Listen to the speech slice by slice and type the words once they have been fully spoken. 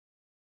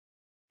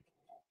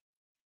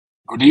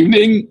Good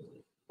evening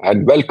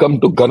and welcome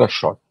to गना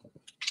shot.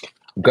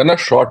 गना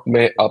shot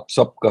में आप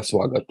सबका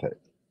स्वागत है।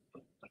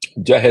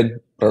 जय हिंद,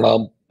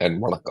 प्रणाम एंड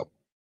वणकम।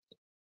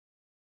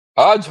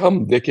 आज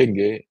हम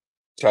देखेंगे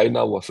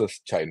China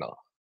versus China,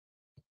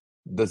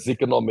 the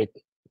economic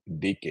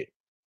DK.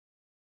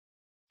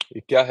 ये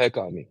क्या है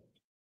कहानी?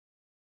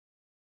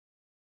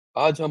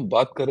 आज हम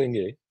बात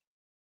करेंगे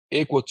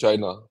एक वो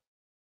चाइना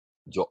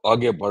जो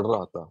आगे बढ़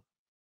रहा था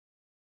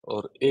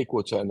और एक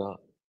वो चाइना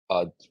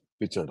आज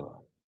पिछड़ रहा है,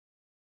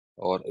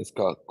 और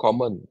इसका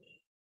कॉमन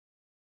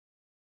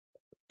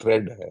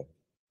थ्रेड है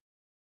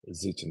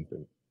जी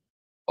जिनपिंग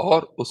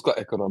और उसका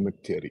इकोनॉमिक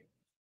थियरी,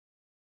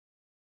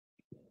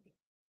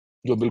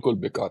 जो बिल्कुल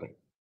बेकार है।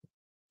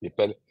 ये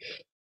पहले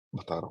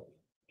बता रहा हूँ।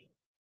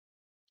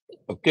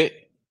 ओके,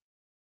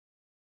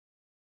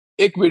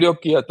 एक वीडियो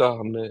किया था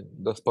हमने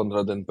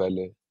 10-15 दिन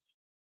पहले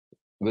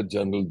विद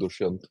जनरल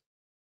दुष्यंत,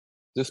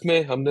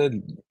 जिसमें हमने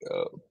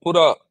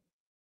पूरा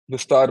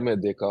विस्तार में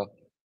देखा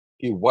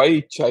कि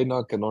why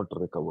China can not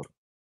recover.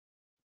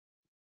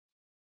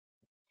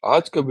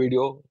 आज का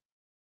वीडियो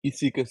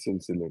इसी के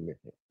सिलसिले में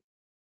है।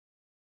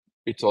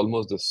 It's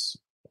almost this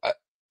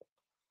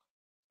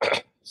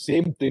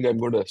same thing I am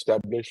going to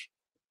establish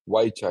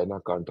why China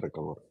can't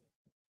recover,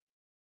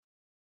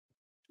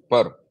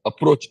 पर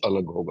अप्रोच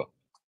अलग होगा।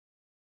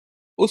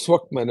 उस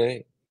वक्त मैंने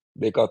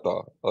देखा था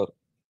और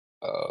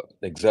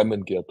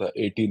एग्जामिन किया था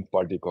 18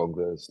 party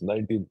Congress,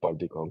 19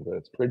 party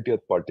Congress,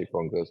 20th party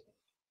Congress.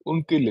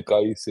 उनकी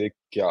लिखाई से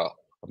क्या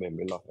हमें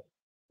मिला है,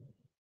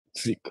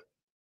 सीख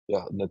या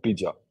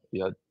नतीजा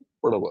या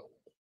whatever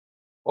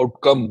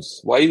outcomes.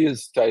 Why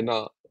is China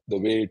the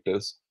way it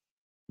is?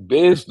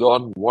 Based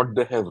on what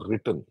they have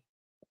written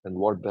and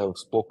what they have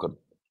spoken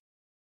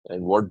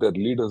and what their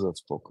leaders have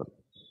spoken.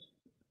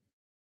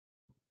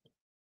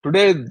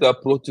 Today, the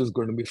approach is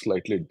going to be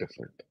slightly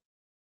different.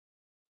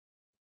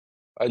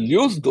 I'll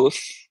use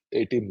those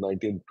 18,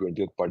 19,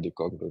 20th Party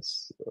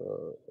Congress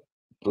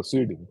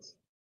proceedings,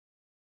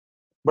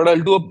 but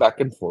I'll do a back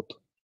and forth.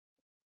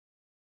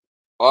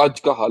 आज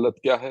का हालत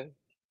क्या है,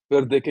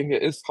 फिर देखेंगे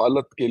इस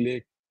हालत के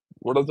लिए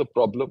what is the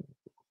problem,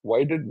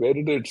 where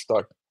did it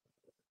start,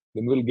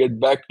 then we'll get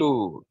back to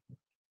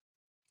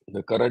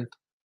the current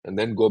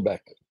and then go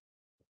back,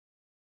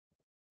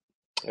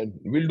 and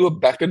we'll do a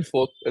back and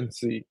forth and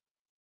see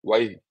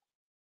why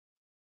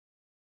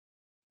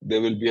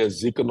there will be a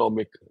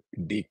economic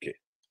decay.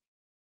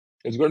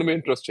 It's going to be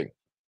interesting.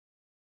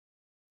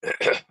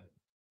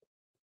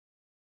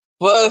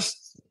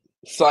 First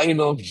sign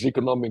of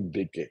economic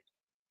decay.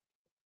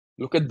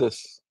 Look at this.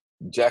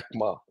 Jack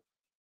Ma.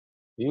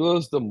 He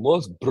was the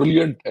most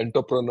brilliant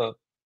entrepreneur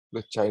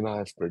that China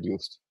has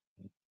produced.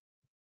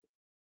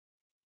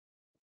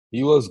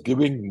 He was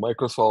giving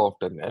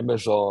Microsoft and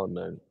Amazon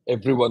and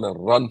everyone a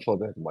run for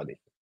their money.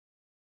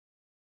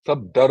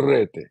 सब डर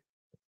रहे थे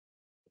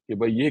कि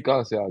भाई ये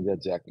कहां से आ गया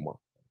जैक मा,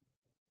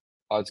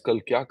 आजकल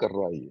क्या कर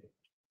रहा है ये।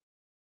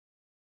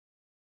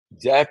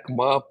 Jack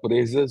Ma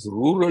praises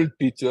rural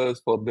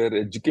teachers for their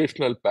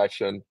educational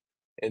passion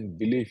and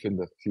belief in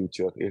the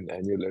future in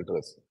annual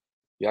address.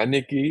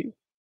 यानी कि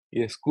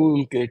ये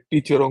स्कूल के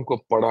टीचरों को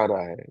पढ़ा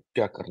रहा है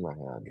क्या करना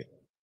है आगे।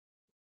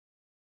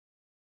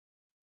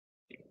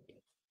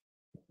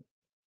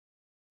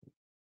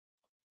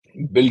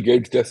 बिल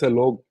गेट्स जैसे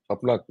लोग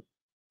अपना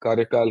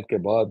कार्यकाल के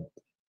बाद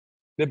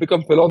they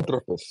become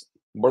philanthropists.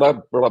 बड़ा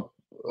बड़ा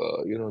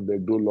they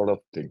do a lot of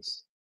things.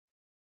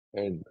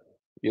 And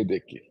ये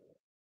देखिए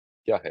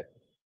क्या है,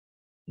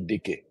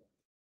 decay,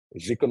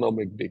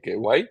 economic decay.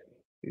 Why?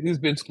 He's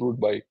been screwed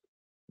by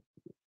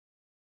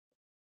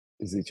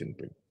Xi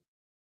Jinping.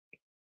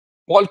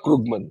 Paul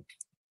Krugman,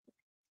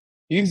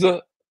 he's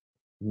a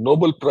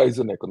Nobel Prize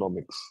in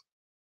economics.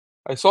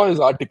 I saw his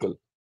article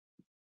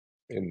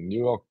in New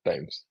York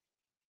Times.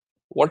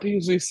 What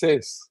he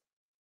says,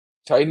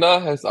 China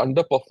has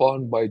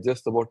underperformed by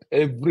just about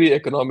every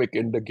economic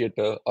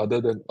indicator other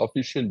than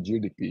official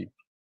GDP,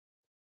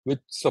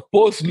 which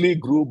supposedly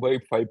grew by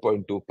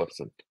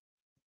 5.2%.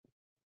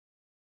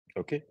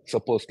 Okay,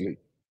 supposedly.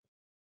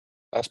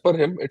 As per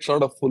him, it's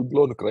not a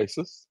full-blown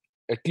crisis,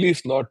 at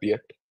least not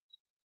yet.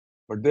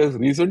 But there's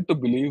reason to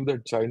believe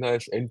that China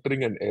is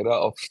entering an era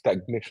of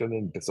stagnation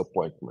and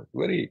disappointment.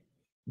 Very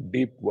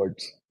deep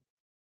words.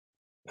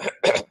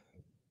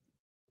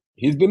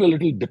 He's been a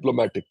little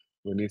diplomatic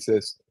when he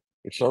says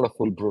it's not a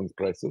full-blown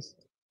crisis.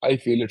 I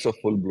feel it's a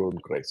full-blown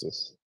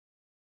crisis.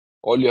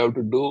 All you have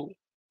to do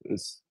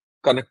is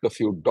connect a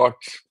few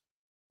dots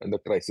and the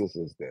crisis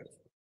is there.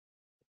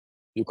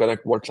 You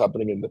connect what's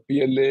happening in the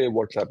PLA,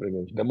 what's happening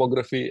in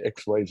demography,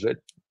 X, Y, Z.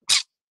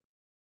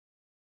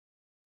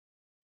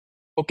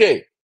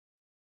 Okay,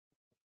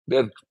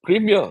 their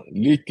premier,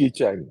 Li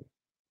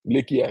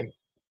Qiang,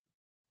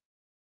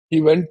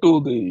 he went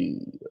to the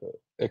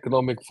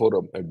economic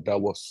forum at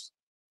Davos,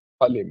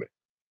 हाल ही में,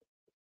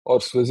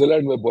 और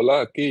Switzerland में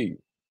बोला कि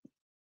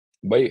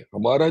भाई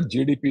हमारा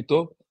GDP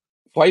तो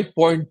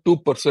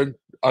 5.2%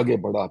 आगे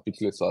बढ़ा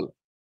पिछले साल।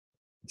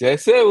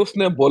 जैसे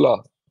उसने बोला,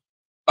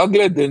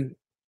 अगले दिन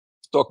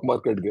स्टॉक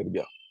मार्केट गिर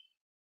गया।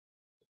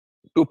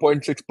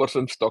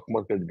 2.6% स्टॉक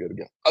मार्केट गिर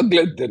गया।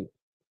 अगले दिन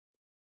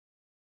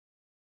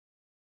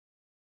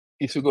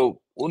किसी को,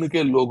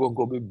 उनके लोगों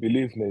को भी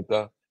बिलीव नहीं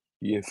था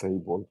कि ये सही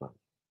बोल रहा है,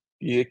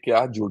 ये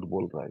क्या झूठ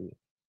बोल रहा है ये।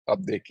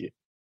 अब देखिए,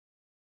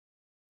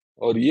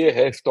 और ये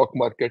है स्टॉक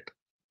मार्केट,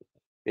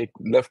 एक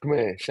लेफ्ट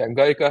में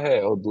शंघाई का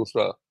है और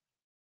दूसरा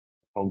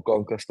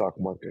हांगकांग का स्टॉक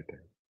मार्केट है।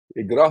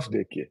 ये ग्राफ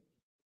देखिए,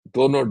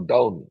 दोनों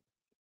डाउन।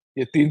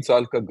 ये 3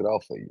 साल का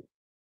ग्राफ है ये।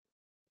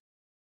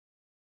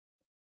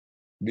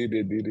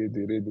 धीरे धीरे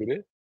धीरे धीरे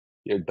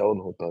ये डाउन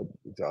होता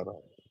जा रहा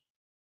है।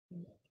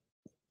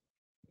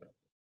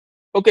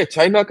 ओके,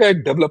 चाइना का एक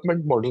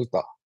डेवलपमेंट मॉडल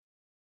था,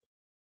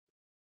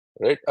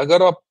 राइट?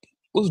 अगर आप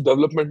उस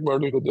डेवलपमेंट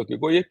मॉडल को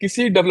देखोगे, ये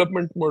किसी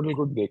डेवलपमेंट मॉडल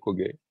को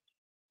देखोगे,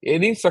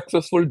 any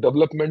successful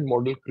development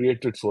model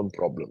creates its own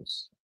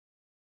problems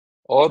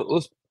और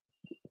उस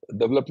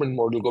डेवलपमेंट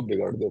मॉडल को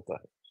बिगाड़ देता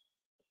है।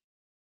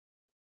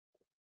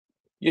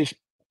 ये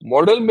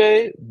मॉडल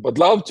में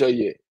बदलाव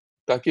चाहिए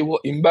ताकि वो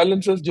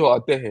इम्बैलेंसेस जो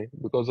आते हैं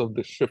because of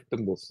the shift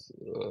in this,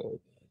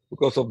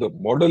 because of the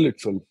model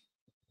itself,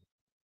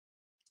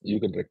 you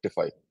can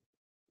rectify.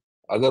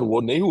 अगर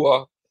वो नहीं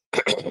हुआ,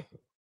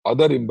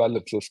 other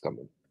imbalances come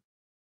in.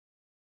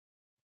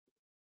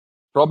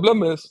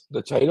 Problem is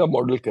the China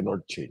model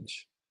cannot change.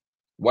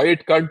 Why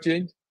it can't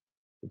change?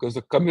 Because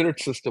the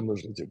communist system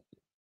is rigid.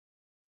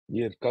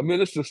 ये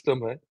communist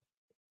system है,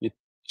 ये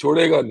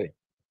छोड़ेगा नहीं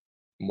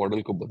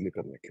model को बदली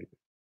करने के लिए,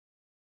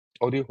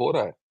 और ये हो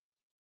रहा है,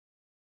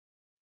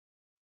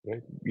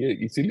 राइट? ये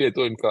इसीलिए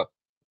तो इनका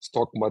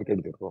स्टॉक मार्केट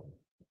गिर रहा है।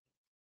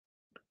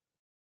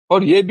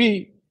 और ये भी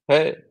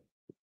है,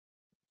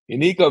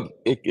 इन्हीं का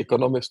एक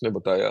इकोनॉमिस्ट ने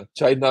बताया,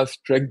 China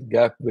strength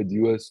gap with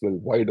US will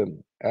widen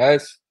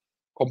as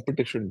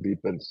competition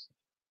deepens.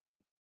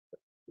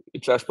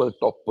 It's as per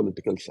top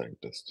political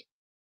scientist,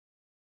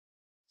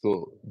 so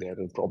they are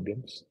in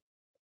problems.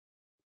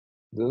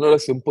 This is not a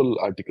simple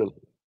article.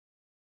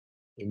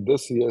 In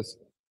this, he has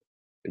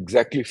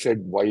exactly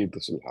said why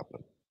this will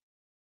happen.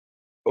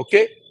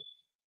 Okay,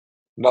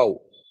 now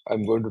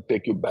I'm going to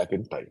take you back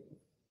in time.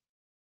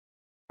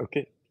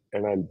 Okay,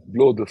 and I'll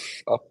blow this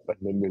up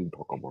and then we'll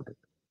talk about it.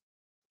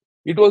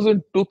 It was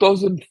in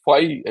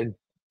 2005 and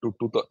to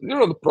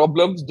 2000, the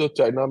problems जो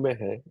China में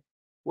है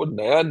वो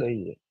नया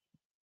नहीं है।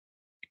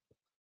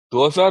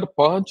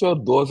 2005 और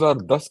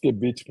 2010 के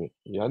बीच में,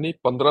 यानी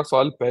 15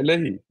 साल पहले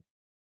ही,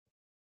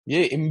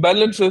 ये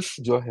imbalances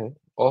जो है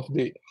of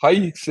the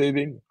high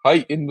saving,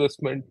 high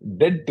investment,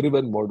 debt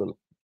driven model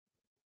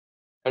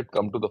had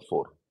come to the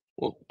fore.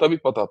 वो तभी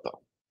पता था।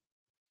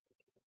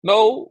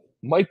 Now,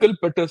 Michael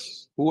Pettis,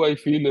 who I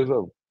feel is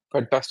a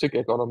fantastic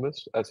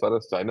economist as far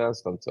as China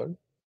is concerned,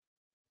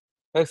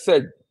 has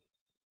said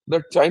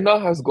that China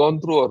has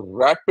gone through a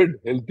rapid,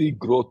 healthy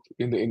growth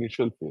in the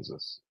initial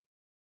phases.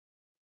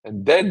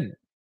 And then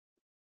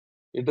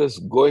it is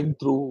going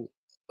through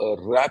a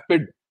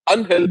rapid,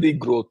 unhealthy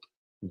growth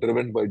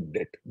driven by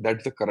debt.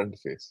 That's the current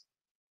phase.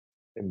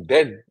 And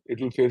then it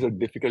will face a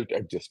difficult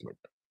adjustment.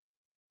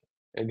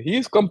 And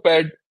he's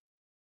compared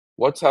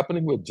what's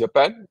happening with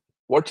Japan,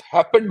 what's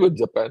happened with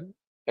Japan,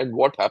 and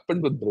what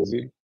happened with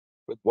Brazil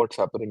with what's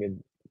happening in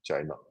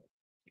China.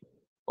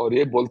 और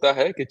ये बोलता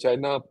है कि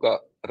China आपका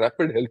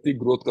rapid healthy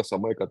growth का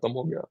समय खत्म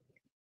हो गया,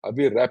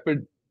 अभी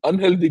rapid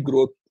unhealthy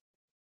growth,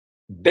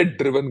 date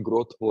driven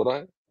growth हो रहा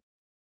है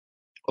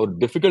और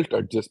डिफिकल्ट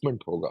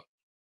एडजस्टमेंट होगा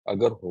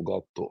अगर होगा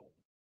तो।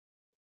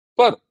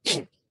 पर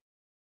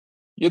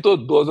ये तो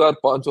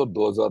 2005 और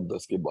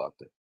 2010 की बात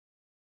है।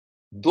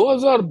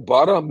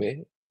 2012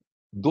 में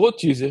दो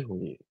चीजें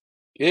हुई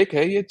हैं। एक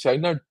है ये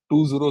चाइना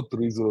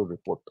 2030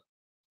 रिपोर्ट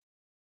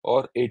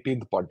और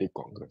 18th पार्टी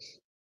कांग्रेस,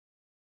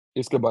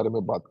 इसके बारे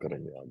में बात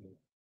करेंगे आगे।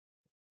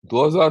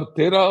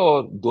 2013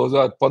 और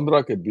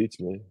 2015 के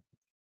बीच में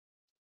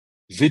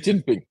Xi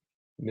Jinping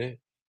ने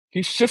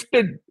he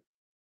shifted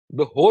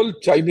the whole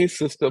Chinese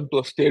system to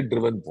a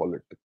state-driven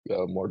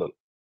model.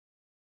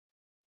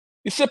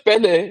 इससे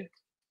पहले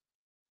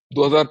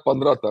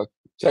 2015 तक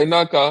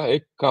चाइना का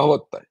एक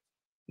कहावत था,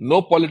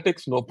 नो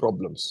पॉलिटिक्स नो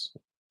प्रॉब्लम्स।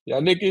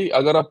 यानी कि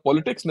अगर आप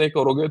पॉलिटिक्स नहीं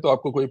करोगे तो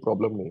आपको कोई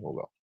प्रॉब्लम नहीं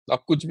होगा,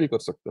 आप कुछ भी कर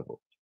सकते हो,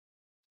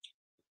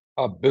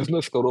 आप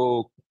बिजनेस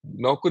करो,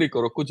 नौकरी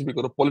करो, कुछ भी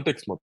करो,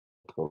 पॉलिटिक्स मत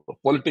करो।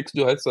 पॉलिटिक्स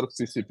जो है सिर्फ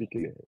सीसीपी के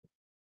लिए है।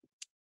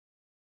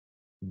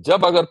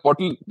 जब अगर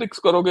पॉलिटिक्स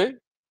करोगे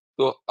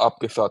तो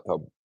आपके साथ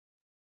हम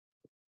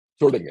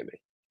छोड़ेंगे नहीं।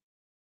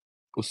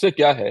 उससे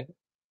क्या है,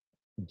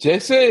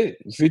 जैसे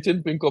शी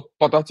जिनपिंग को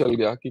पता चल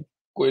गया कि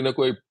कोई ना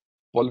कोई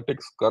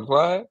पॉलिटिक्स कर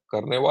रहा है,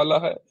 करने वाला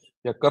है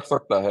या कर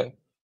सकता है,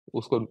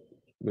 उसको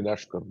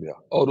विनाश कर दिया।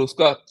 और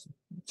उसका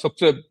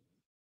सबसे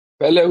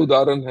पहले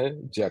उदाहरण है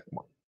जैक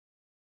मा।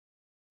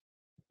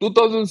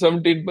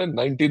 2017 में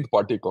 19th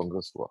पार्टी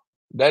कांग्रेस हुआ,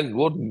 देन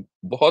वो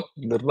बहुत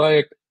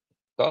निर्णायक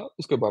था,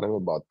 उसके बारे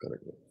में बात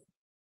करेंगे।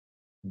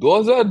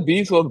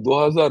 2020 और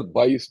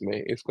 2022 में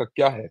इसका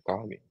क्या है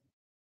कहानी,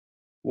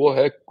 वो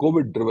है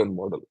कोविड ड्रिवन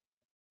मॉडल।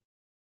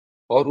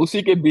 और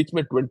उसी के बीच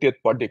में 20th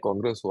पार्टी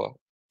कांग्रेस हुआ,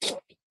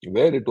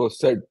 where it was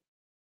said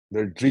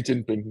that Xi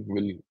Jinping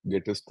will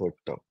get his third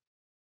term.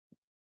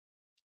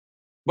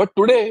 But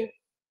today,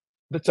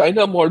 the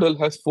China model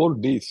has 4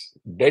 Ds: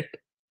 debt,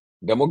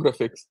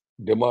 demographics,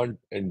 demand,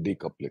 and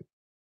decoupling.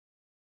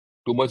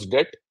 Too much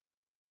debt,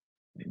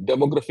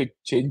 demographic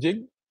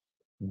changing,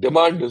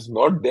 demand is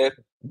not there,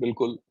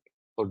 बिल्कुल,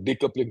 और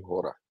decoupling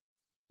हो रहा है.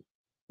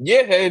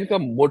 ये है इनका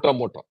मोटा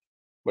मोटा,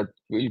 but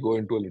we'll go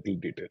into a little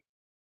detail.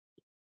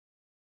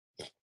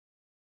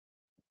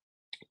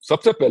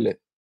 सबसे पहले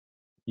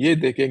ये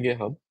देखेंगे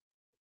हम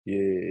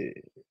ये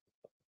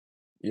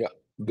या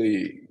द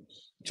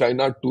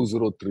चाइना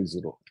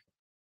 2030,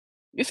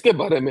 इसके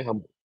बारे में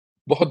हम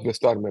बहुत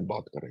विस्तार में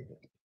बात करेंगे.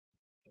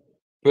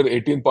 फिर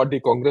 18 पार्टी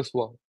कांग्रेस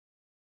हुआ,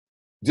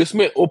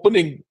 जिसमें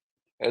ओपनिंग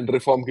एंड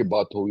रिफॉर्म की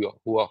बात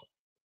हुआ,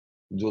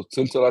 जो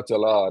सिलसिला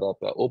चला आ रहा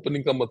था.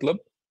 ओपनिंग का मतलब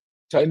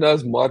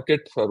China's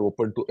markets are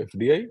open to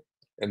FDI,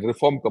 and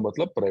reform का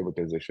मतलब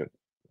प्राइवेटाइजेशन.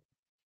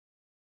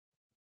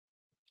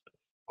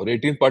 और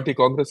 18 पार्टी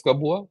कांग्रेस कब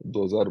हुआ?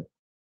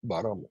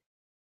 2012 में.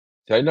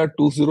 चाइना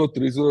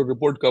 2030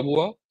 रिपोर्ट कब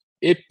हुआ?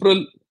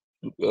 अप्रैल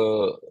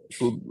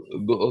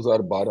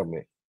 2012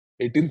 में.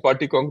 18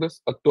 पार्टी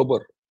कांग्रेस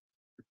अक्टूबर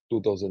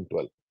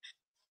 2012.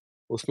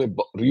 उसमें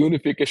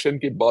रियूनिफिकेशन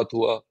की बात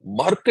हुआ,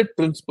 मार्केट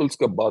प्रिंसिपल्स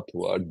का बात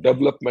हुआ,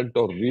 डेवलपमेंट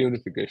और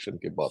रियूनिफिकेशन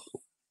की बात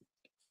हुआ.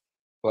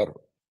 पर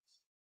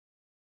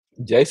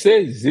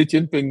जैसे जी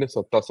जिनपिंग ने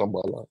सत्ता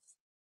संभाला,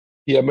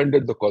 he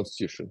amended the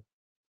constitution,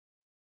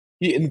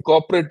 he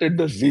incorporated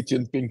the Xi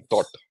Jinping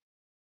thought,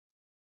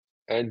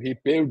 and he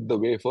paved the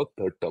way for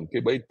third term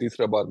कि भाई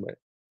तीसरा बार मैं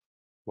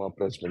वहां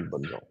प्रेसिडेंट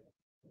बन जाऊं.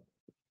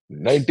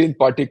 19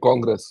 पार्टी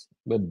कांग्रेस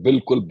में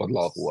बिल्कुल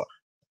बदलाव हुआ.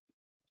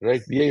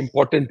 राइट, ये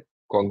इंपॉर्टेंट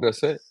कांग्रेस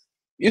है.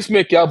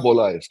 इसमें क्या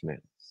बोला है इसने?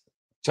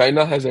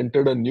 China has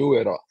entered a new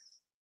era,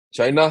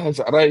 China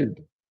has arrived,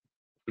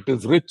 it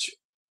is rich,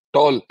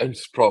 tall and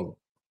strong.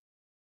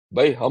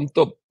 भाई हम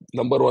तो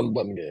नंबर 1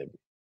 बन गए.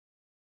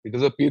 It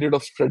is a period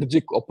of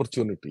strategic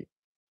opportunity.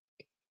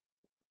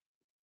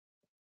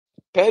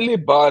 पहली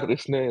बार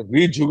इसने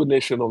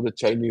rejuvenation of the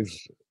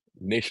Chinese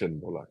nation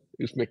बोला.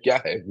 इसमें क्या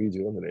है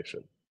रिजुविनेशन?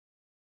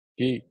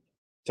 कि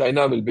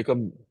China will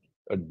become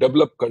a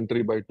developed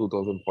country by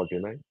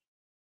 2049,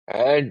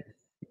 and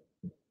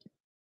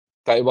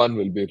Taiwan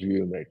will be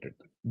reunited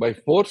by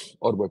force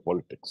or by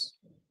politics.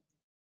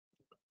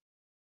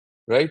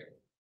 Right?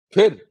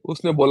 फिर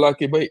उसने बोला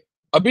कि भाई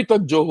अभी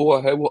तक जो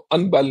हुआ है वो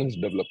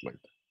अनबैलेंस्ड डेवलपमेंट,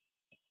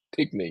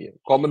 ठीक नहीं है,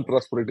 कॉमन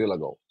प्रॉस्पेरिटी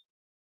लगाओ.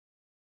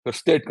 फिर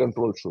स्टेट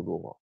कंट्रोल शुरू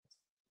हुआ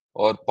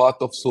और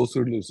पाथ ऑफ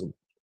सोशलिज्म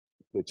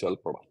पे चल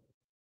पड़ा.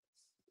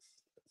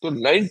 तो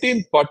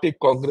 19 पार्टी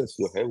कांग्रेस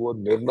जो है वो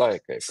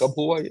निर्णायक है. कब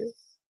हुआ ये?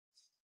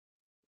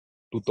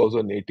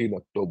 2018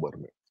 अक्टूबर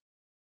में.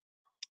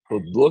 तो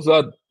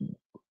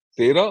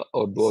 2013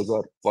 और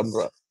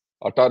 2015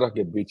 18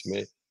 के बीच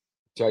में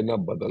चाइना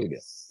बदल गया.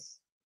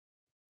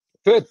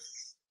 फिर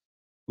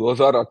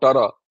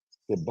 2018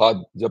 के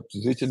बाद जब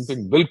शी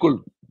जिनपिंग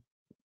बिल्कुल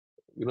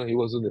he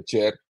was in the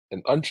chair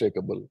and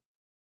unshakable,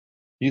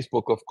 he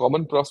spoke of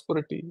common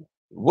prosperity,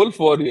 wolf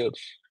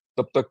warriors.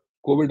 तब तक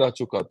कोविड आ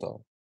चुका था,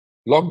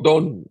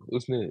 लॉकडाउन,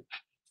 उसने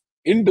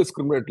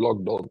indiscriminate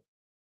lockdown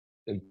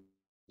in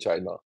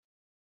China.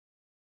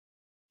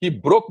 He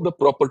broke the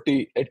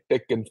property at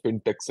tech and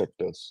fintech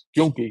sectors,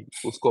 क्योंकि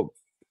उसको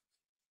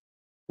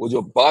वो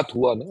जो बात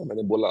हुआ ना,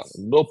 मैंने बोला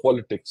no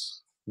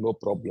politics no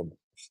problem.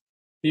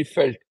 He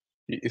felt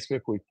कि इसमें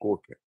कोई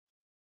कोर्ट है,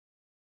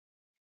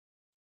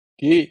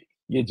 कि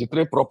ये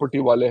जितने प्रॉपर्टी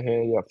वाले हैं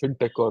या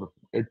फिनटेक और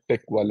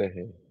एडटेक वाले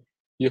हैं,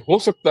 ये हो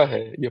सकता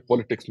है ये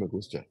पॉलिटिक्स में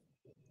घुस जाए,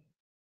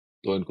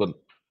 तो इनको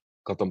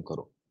खत्म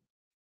करो.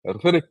 और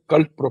फिर एक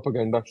कल्ट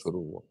प्रोपेगेंडा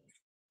शुरू हुआ.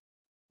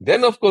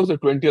 Then of course the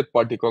 20th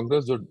party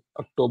Congress जो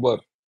अक्टूबर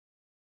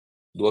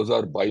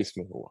 2022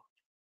 में हुआ,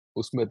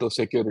 उसमें तो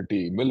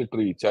security,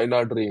 military,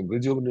 China dream,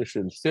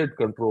 rejuvenation, state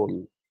control.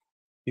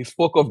 He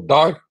spoke of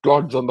dark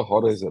clouds on the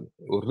horizon.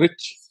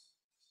 Rich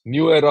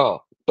new era,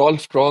 toll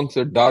strong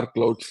से डार्क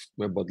क्लाउड्स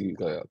में बदल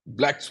गया.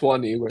 Black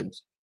swan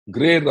events,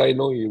 grey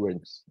rhino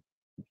events,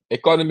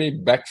 economy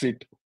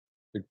backseat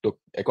it took.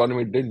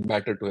 Economy didn't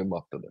matter to him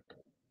after that.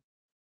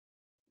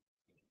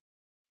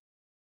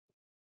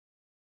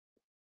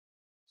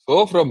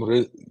 So from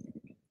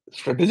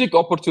strategic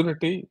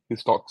opportunity, he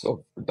talks of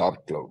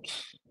dark clouds.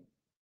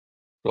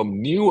 From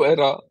new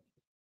era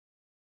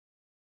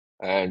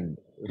and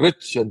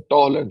rich and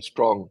tall and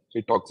strong,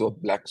 he talks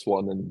of black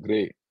swan and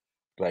grey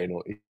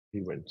rhino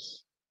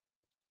events.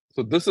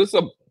 So this is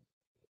a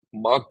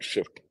marked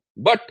shift.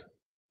 But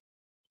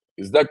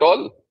is that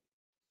all?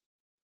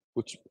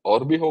 कुछ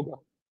और भी होगा.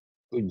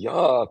 तो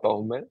यहाँ आता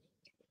हूं मैं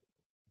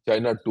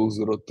China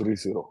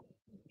 2030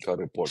 का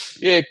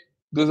रिपोर्ट. ये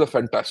this is a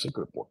fantastic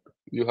report.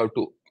 You have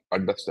to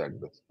understand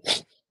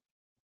this.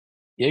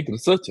 ये एक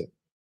रिसर्च है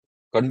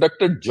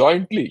conducted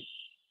jointly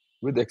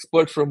with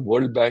experts from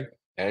World Bank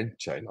and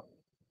China.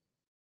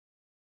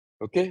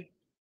 Okay,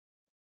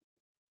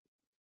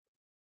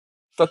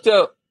 such a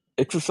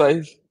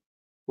exercise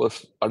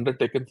was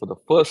undertaken for the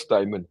first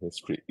time in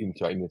history, in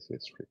Chinese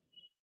history.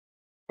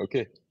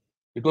 Okay,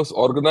 it was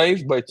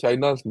organized by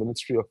China's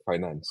Ministry of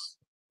Finance.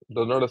 It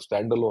was not a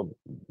standalone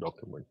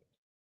document.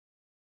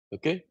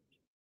 Okay,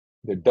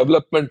 the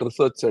Development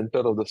Research Center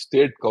of the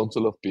State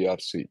Council of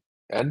PRC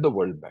and the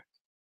World Bank.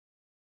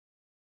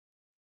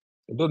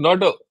 It was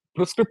not a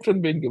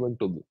prescription being given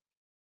to them.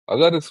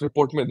 अगर इस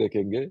report में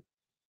देखेंगे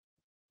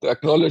तो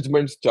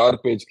acknowledgements 4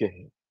 page के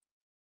हैं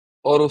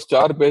और उस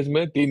 4 page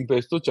में 3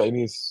 पेज तो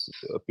चाइनीज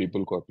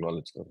पीपल को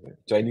एक्नॉलेज कर रहे हैं,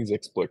 Chinese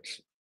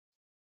experts.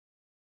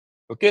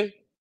 Okay,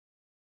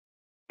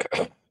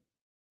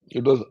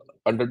 it was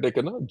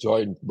undertaken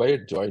by a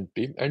joint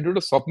team and it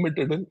was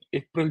submitted in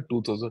April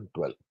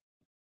 2012.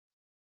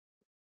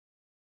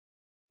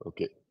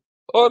 Okay,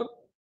 और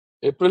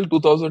अप्रैल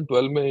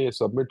 2012 में ये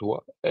सबमिट हुआ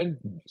and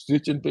Xi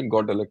Jinping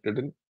got elected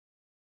इन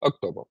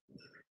अक्टूबर.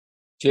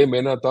 6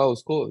 महीना था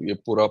उसको ये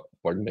पूरा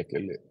पढ़ने के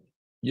लिए.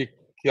 ये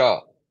क्या,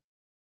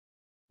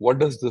 व्हाट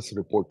डज दिस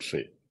रिपोर्ट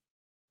से?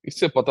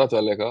 इससे पता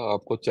चलेगा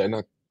आपको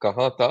चाइना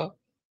कहाँ था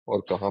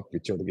और कहाँ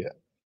पिछड़ गया.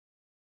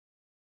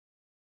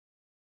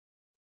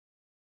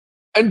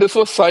 एंड दिस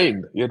वाज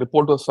साइंड, ये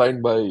report was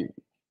signed by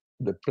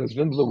the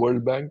president of the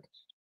world bank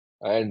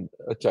and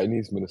a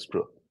Chinese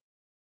minister,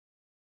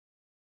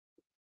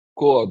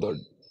 co-authored.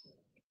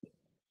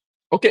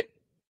 Okay,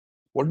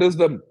 what does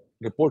the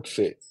report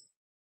say?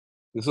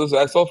 This is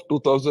as of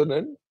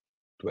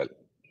 2012.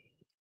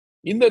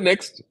 In the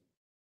next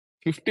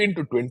 15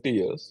 to 20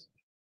 years,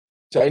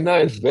 China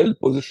is well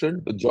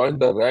positioned to join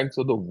the ranks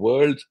of the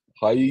world's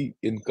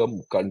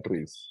high-income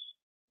countries.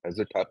 Has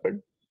it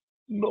happened?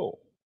 No.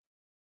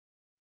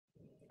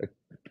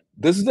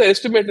 This is the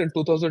estimate in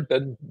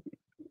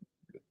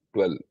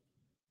 2010-12.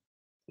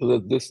 So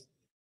this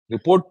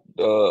report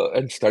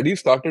and study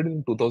started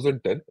in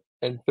 2010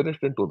 and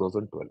finished in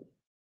 2012.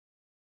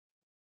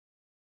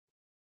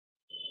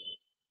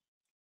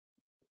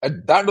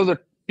 And that was the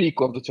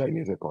peak of the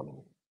Chinese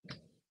economy.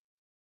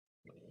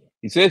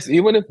 He says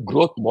even if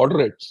growth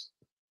moderates,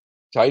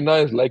 China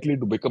is likely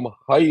to become a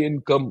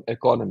high-income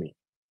economy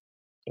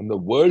and the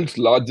world's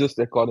largest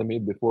economy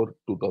before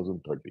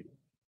 2030.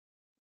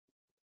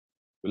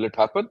 Will it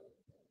happen?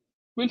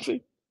 We'll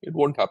see. It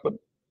won't happen,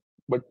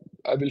 but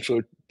I will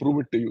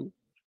prove it to you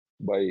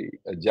by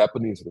a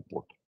Japanese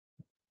report.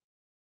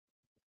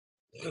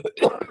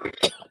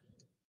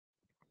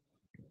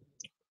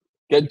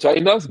 Can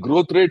China's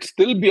growth rate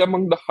still be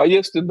among the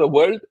highest in the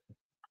world,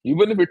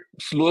 even if it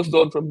slows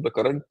down from the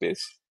current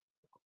pace?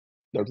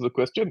 That's the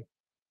question.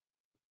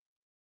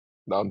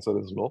 The answer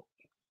is no.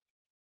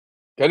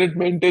 Can it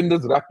maintain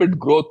this rapid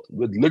growth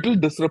with little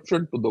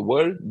disruption to the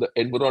world, the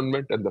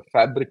environment, and the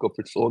fabric of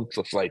its own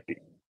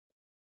society?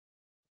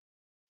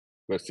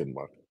 Question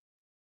mark.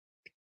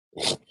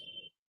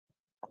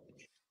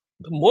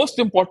 The most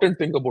important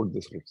thing about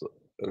this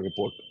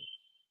report,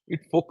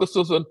 it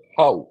focuses on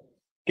how.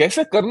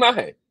 कैसे करना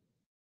है?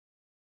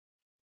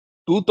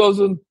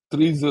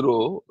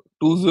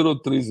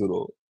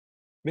 2030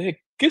 में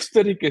किस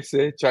तरीके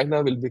से China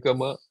will become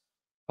a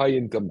high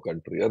income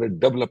country और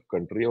develop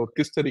country और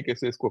किस तरीके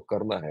से इसको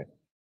करना है.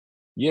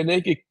 ये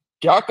नहीं कि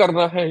क्या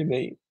करना है,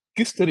 नहीं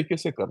किस तरीके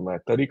से करना है,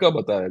 तरीका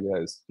बताया गया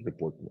इस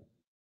रिपोर्ट में.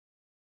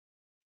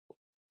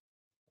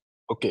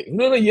 ओके,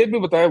 इन्होंने ये भी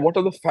बताया what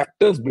are the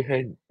factors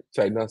behind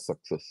China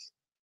success.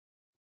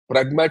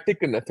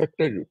 pragmatic and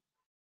effective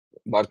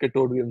market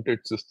oriented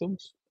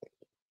systems,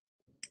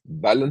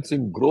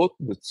 balancing growth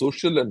with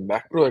social and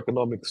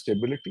macroeconomic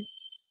stability,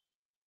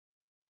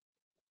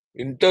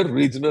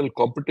 inter-regional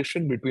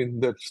competition between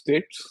the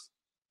states,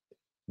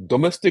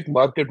 domestic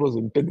market was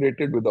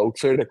integrated with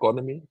outside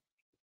economy,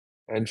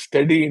 and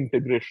steady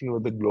integration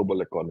with the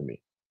global economy.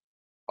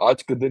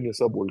 आज के दिन ये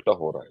सब उल्टा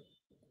हो रहा है.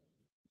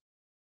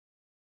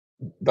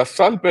 10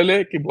 साल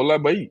पहले कि बोला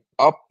भाई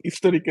आप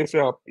इस तरीके से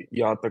आप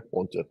यहाँ तक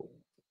पहुंचे हो.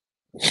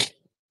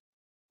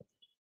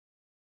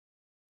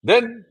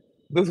 Then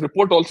this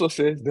report also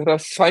says there are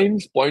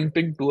signs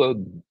pointing to a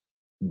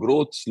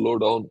growth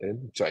slowdown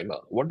in China.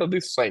 What are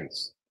these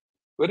signs?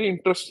 Very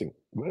interesting.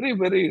 Very,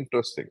 very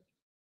interesting.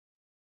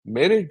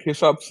 मेरे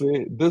हिसाब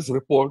से this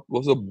report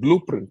was a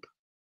blueprint.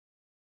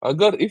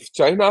 अगर if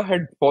China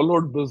had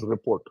followed this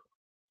report,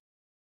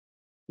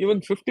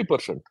 even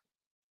 50%,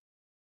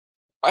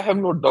 I have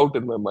no doubt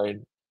in my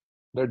mind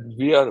that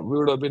we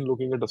would have been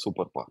looking at a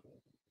superpower.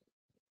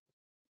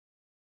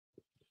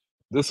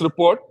 This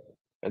report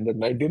and the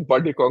 19th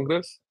Party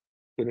Congress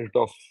finished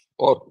off,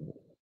 or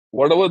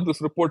whatever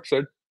this report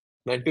said,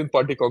 19th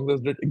Party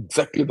Congress did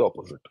exactly the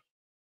opposite.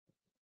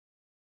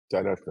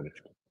 China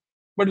finished.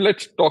 But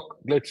let's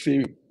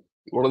see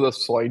what are the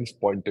signs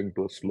pointing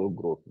to a slow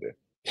growth there.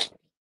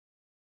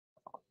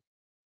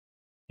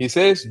 He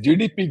says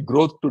GDP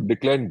growth to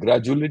decline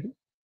gradually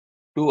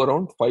to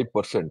around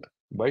 5%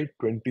 by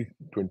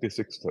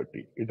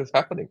 2026-30. It is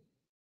happening.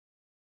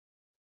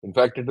 In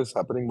fact, it is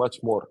happening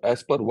much more.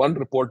 As per one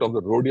report of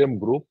the Rhodium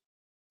Group,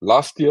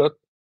 last year,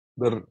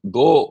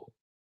 though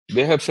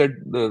they have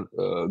said the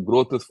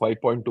growth is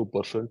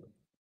 5.2%,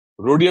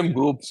 Rhodium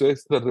Group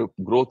says the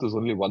growth is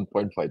only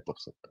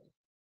 1.5%.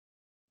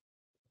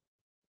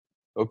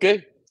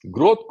 Okay?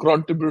 Growth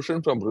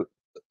contribution from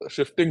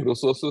shifting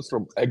resources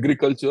from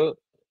agriculture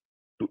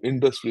to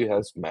industry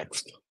has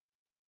maxed.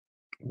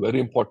 Very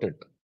important.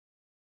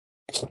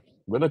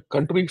 when a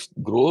country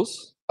grows,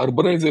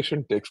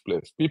 urbanization takes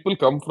place. People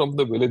come from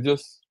the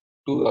villages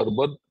to the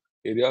urban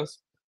areas.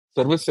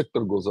 Service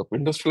sector goes up,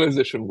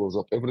 industrialization goes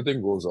up,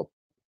 everything goes up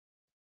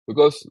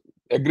because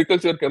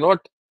agriculture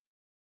cannot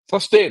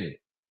sustain.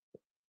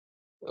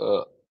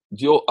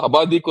 जो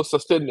आबादी को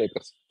sustain नहीं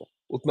कर सकता,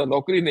 उतना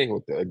नौकरी नहीं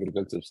होता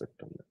एग्रीकल्चर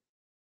सेक्टर में.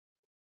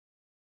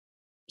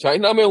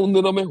 चाइना में उन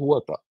दिनों में हुआ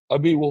था,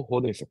 अभी वो हो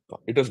नहीं सकता.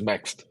 It is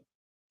maxed.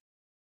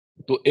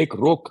 तो एक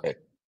रोक है.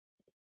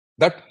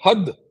 दैट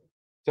हद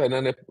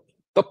चाइना ने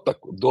तब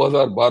तक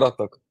 2012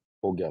 तक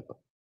हो गया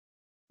था.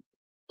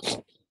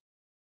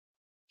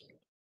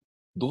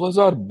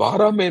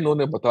 2012 में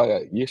इन्होंने बताया,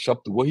 ये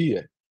शब्द वही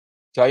है,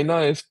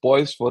 China is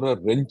poised for a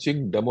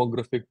wrenching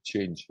demographic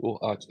change. वो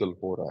आजकल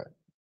हो रहा है.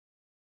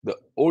 The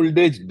old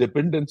age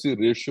dependency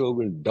ratio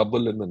will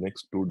double in the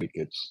next 2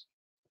 decades.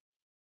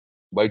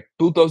 By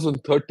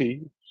 2030,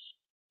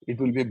 it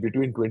will be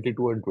between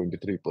 22 and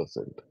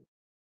 23%.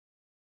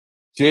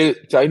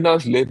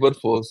 China's labor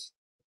force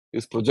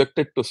is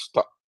projected to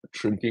start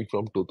shrinking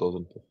from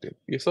 2015.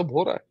 ये सब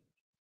हो रहा है.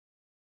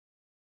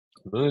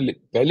 उन्होंने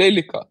पहले ही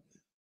लिखा.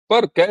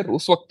 पर खैर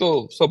उस वक्त तो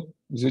सब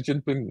Xi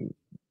Jinping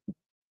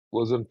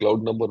was on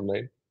cloud number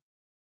 9.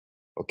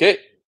 Okay.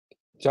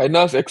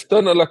 China's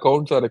external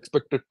accounts are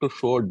expected to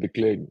show a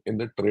decline in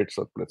the trade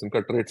surplus. इनका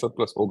trade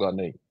surplus होगा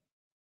नहीं.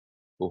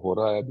 वो हो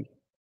रहा है अभी.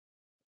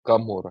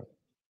 कम हो रहा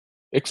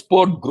है.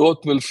 Export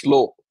growth will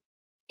slow.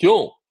 क्यों?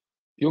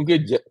 क्योंकि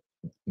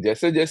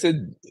जैसे जैसे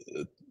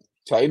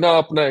चाइना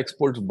अपना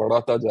एक्सपोर्ट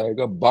बढ़ाता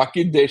जाएगा,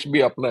 बाकी देश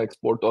भी अपना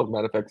एक्सपोर्ट और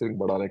मैन्युफैक्चरिंग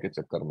बढ़ाने के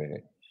चक्कर में है,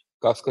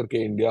 खास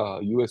करके इंडिया,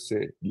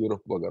 यूएसए,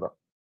 यूरोप वगैरह.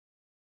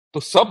 तो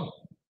सब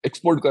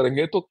एक्सपोर्ट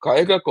करेंगे तो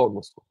खाएगा कौन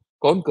उसको?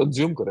 कौन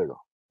कंज्यूम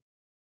करेगा?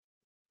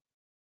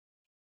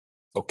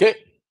 ओके.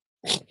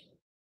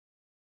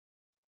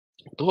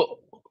 तो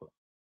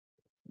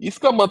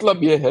इसका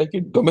मतलब यह है कि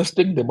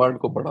डोमेस्टिक डिमांड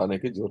को बढ़ाने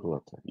की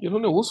जरूरत है.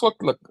 इन्होंने उस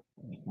वक्त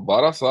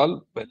 12 साल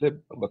पहले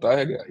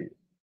बताया गया. ये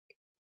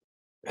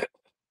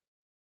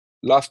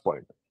last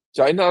point,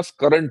 चाइना's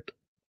current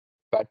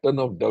pattern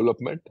of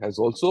development has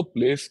also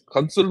placed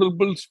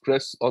considerable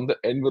stress on the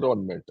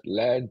environment,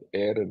 land,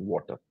 air and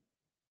water.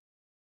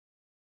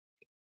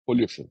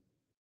 Pollution.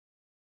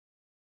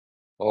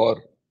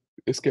 और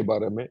इसके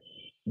बारे में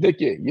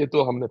देखिए, ये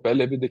तो हमने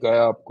पहले भी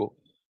दिखाया आपको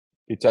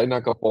कि चाइना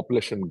का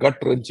पॉपुलेशन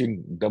गट रंचिंग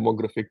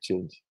डेमोग्राफिक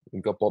चेंज.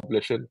 इनका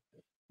पॉपुलेशन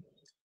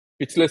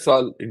पिछले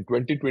साल इन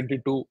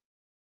 2022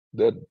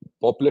 their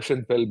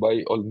population fell by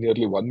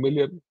nearly 1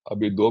 million.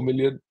 अभी 2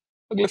 मिलियन,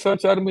 अगले साल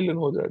 4 मिलियन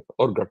हो जाएगा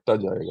और घटता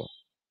जाएगा.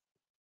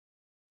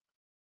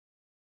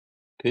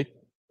 ठीक.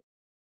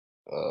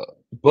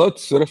 बर्थ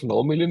सिर्फ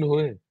 9 मिलियन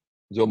हुए,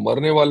 जो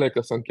मरने वाले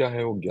का संख्या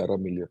है वो 11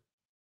 मिलियन.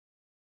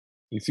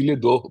 इसीलिए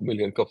 2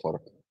 मिलियन का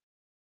फर्क.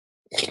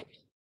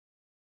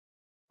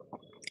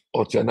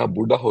 और चाइना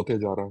बूढ़ा होते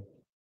जा रहा है.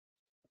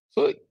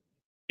 सो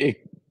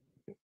एक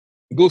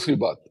दूसरी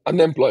बात,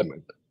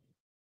 अनएम्प्लॉयमेंट.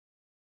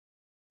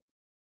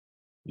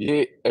 ये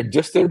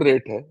एडजस्टेड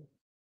रेट है,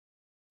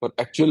 पर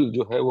एक्चुअल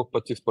जो है वो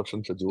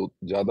 25% से जो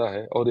ज्यादा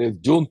है. और ये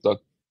जून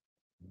तक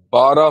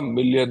 12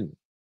 million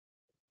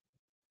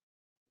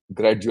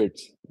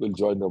graduates will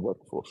join the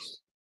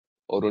workforce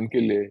और उनके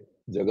लिए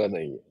जगह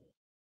नहीं है.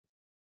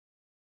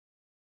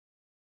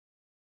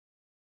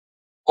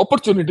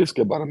 अपॉर्चुनिटीज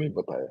के बारे में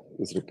बताया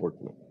इस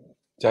रिपोर्ट में.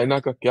 चाइना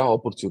का क्या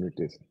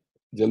अपॉर्चुनिटीज है,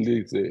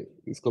 जल्दी से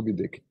इसको भी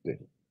देखते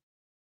हैं.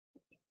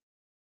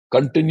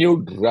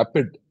 Continued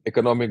rapid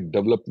economic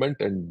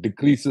development and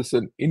decreases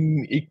in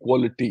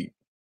inequality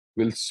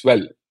will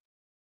swell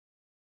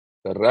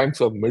the ranks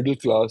of middle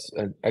class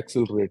and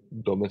accelerate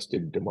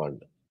domestic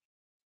demand.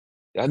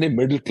 यानी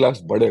मिडिल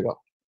क्लास बढ़ेगा.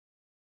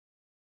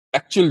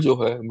 एक्चुअल जो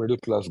है मिडिल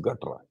क्लास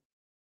घट रहा है.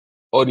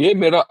 और ये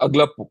मेरा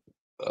अगला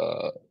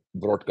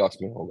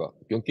ब्रॉडकास्ट में होगा,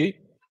 क्योंकि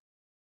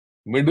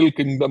मिडिल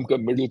किंगडम का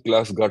मिडिल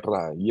क्लास घट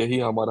रहा है. यही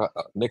हमारा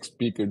next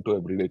peak into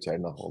everyday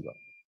China होगा.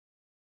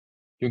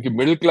 क्योंकि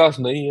मिडिल क्लास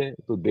नहीं है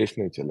तो देश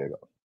नहीं चलेगा.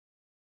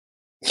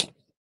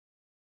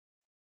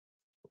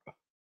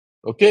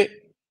 Okay.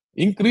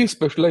 Increased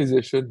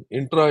specialization,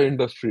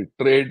 intra-industry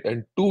trade,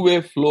 and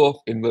two-way flow of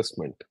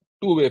investment.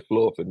 Two-way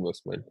flow of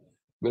investment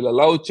will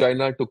allow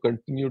China to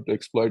continue to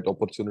exploit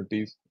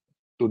opportunities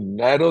to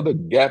narrow the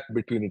gap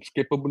between its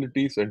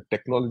capabilities and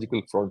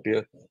technological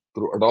frontier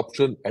through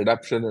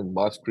adaptation, and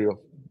mastery of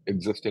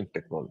existing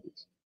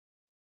technologies.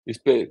 इस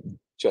पे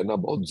China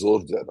बहुत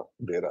जोर ज्यादा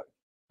दे रहा है,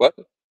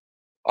 पर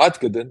आज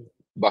के दिन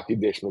बाकी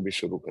देश ने भी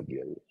शुरू कर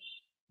दिया ये.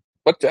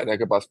 पर चाइना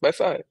के पास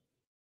पैसा है,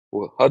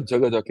 वो हर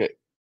जगह जाके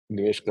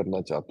निवेश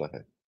करना चाहता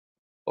है.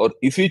 और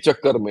इसी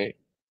चक्कर में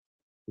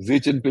जी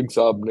जिनपिंग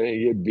साहब ने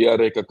ये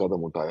बीआरए का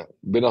कदम उठाया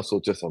बिना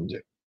सोचे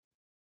समझे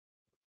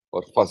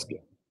और फंस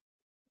गया.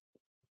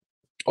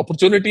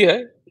 अपॉर्चुनिटी है,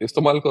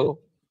 इस्तेमाल करो,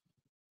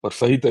 पर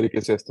सही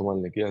तरीके से इस्तेमाल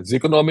नहीं किया.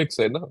 जिकोनॉमिक्स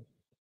है ना.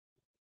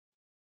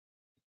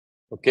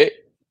 Okay.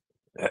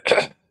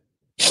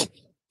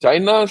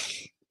 चाइना's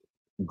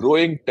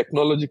growing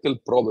technological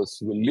prowess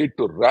will lead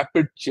to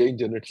rapid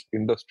change in its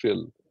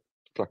industrial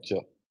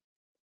structure.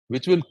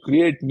 which will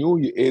create new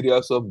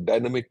areas of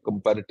dynamic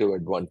comparative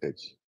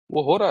advantage.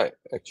 वो हो रहा है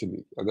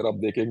एक्चुअली, अगर आप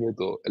देखेंगे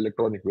तो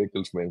इलेक्ट्रॉनिक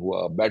व्हीकल्स में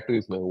हुआ,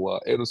 बैटरीज में हुआ,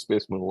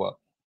 एरोस्पेस में हुआ,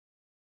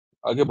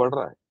 आगे बढ़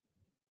रहा है.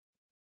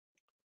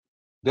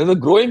 There's a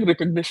growing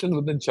recognition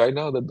within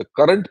China that the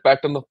current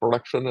pattern of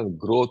production and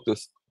growth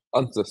is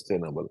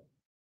unsustainable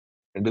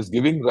and is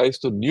giving rise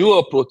to new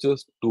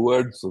approaches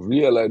towards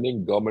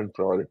realigning government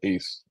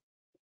priorities.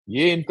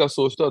 ये इनका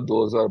सोच था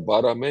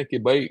 2012 में कि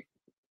भाई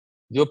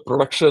जो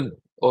प्रोडक्शन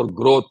और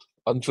ग्रोथ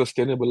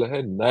अनसस्टेनेबल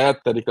है, नया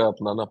तरीका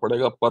अपनाना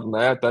पड़ेगा. पर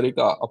नया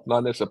तरीका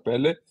अपनाने से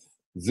पहले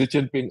जी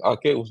जिनपिंग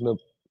आके उसने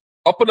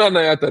अपना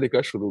नया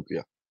तरीका शुरू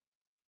किया,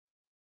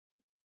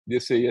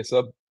 जिससे ये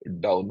सब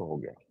डाउन हो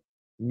गया,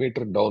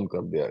 मीटर डाउन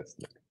कर दिया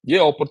इसने. ये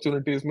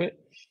अपॉर्चुनिटीज में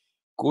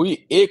कोई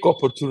एक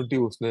अपॉर्चुनिटी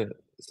उसने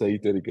सही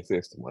तरीके से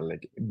इस्तेमाल नहीं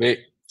की,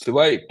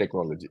 सिवाय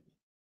technology.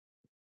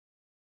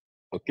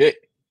 Okay,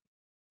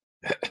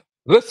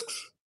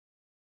 risks.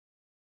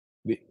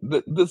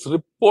 This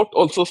report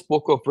also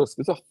spoke of risk.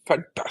 It's a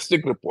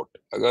fantastic report.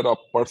 अगर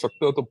आप पढ़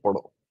सकते हो तो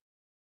पढ़ो.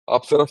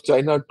 आप सिर्फ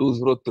चाइना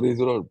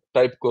 2030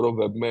 टाइप करो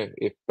वेब में,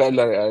 एक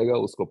पहला आएगा,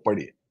 उसको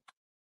पढ़िए.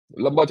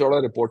 लंबा चौड़ा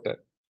रिपोर्ट है.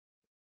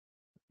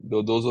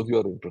 Those of you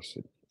are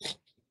interested.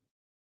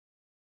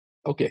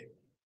 Okay,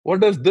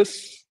 what are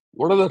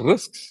the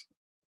risks?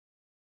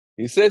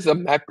 He says a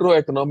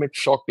macroeconomic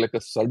shock like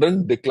a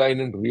sudden decline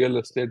in real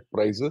estate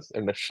prices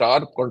and a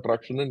sharp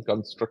contraction in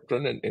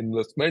construction and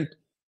investment,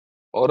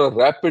 or a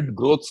rapid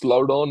growth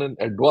slowdown in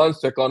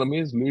advanced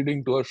economies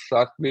leading to a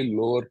sharply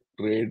lower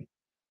trade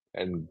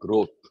and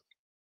growth.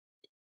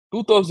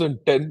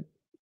 2010,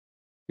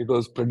 it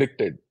was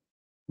predicted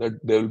that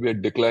there will be a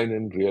decline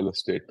in real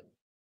estate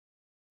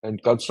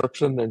and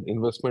construction and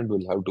investment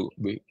will have to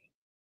be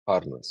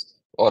harnessed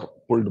or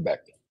pulled back.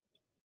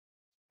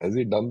 Has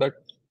he done that?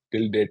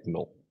 Till date,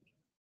 no.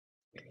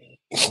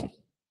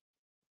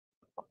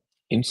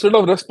 Instead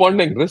of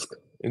responding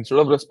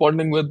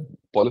with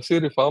policy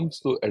reforms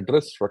to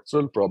address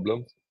structural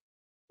problems,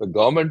 the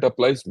government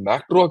applies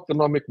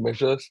macroeconomic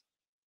measures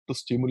to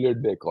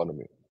stimulate the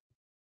economy.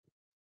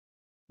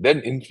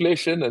 Then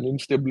inflation and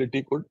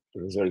instability could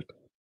result.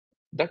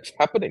 That's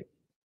happening.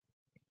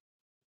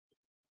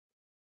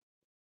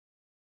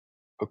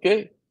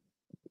 Okay?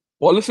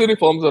 Policy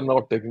reforms are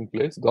not taking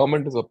place.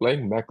 Government is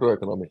applying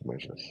macroeconomic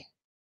measures.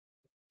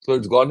 So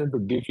it's gone into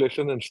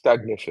deflation and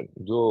stagnation,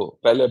 जो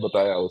पहले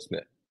बताया उसने,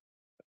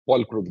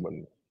 Paul Krugman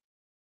ने.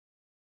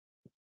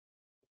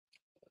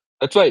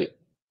 That's why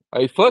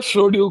I first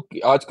showed you कि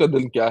आज का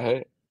दिन क्या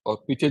है और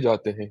पीछे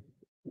जाते हैं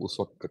उस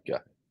वक्त का क्या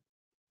है.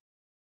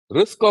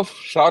 Risk of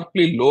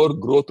sharply lower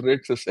growth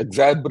rates is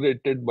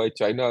exacerbated by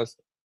China's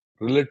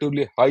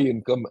relatively high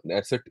income and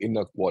asset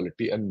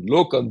inequality and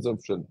low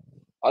consumption,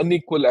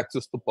 unequal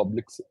access to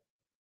public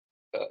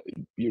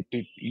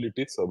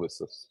utility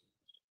services.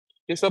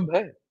 ये सब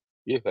है,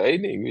 ये है ही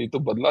नहीं, ये तो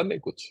बदला नहीं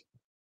कुछ,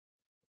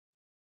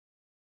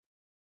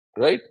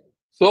 right?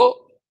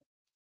 So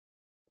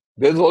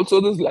there's also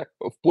this lack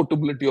of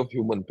portability of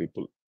human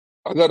people.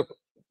 अगर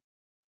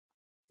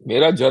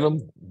मेरा जन्म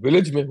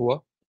विलेज में हुआ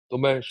तो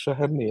मैं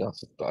शहर नहीं आ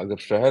सकता, अगर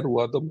शहर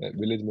हुआ तो मैं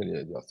विलेज में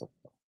नहीं जा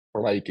सकता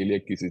पढ़ाई के लिए,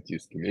 किसी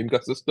चीज के लिए. इनका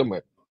सिस्टम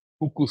है,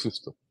 हुक्कू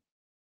सिस्टम.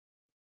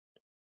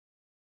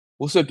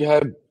 उससे क्या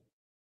है,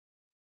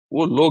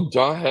 वो लोग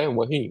जहाँ हैं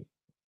वहीं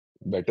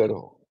बेटर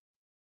हो.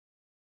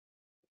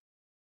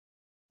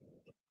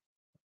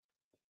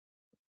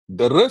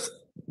 The risk,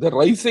 the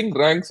rising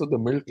ranks of the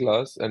middle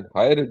class and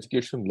higher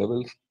education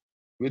levels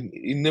will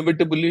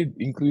inevitably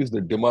increase the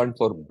demand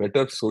for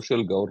better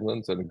social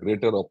governance and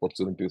greater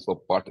opportunities for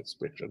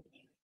participation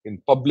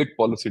in public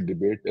policy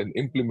debate and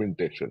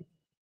implementation.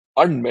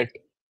 Unmet,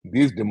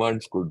 these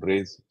demands could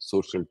raise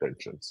social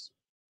tensions.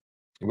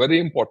 Very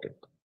important.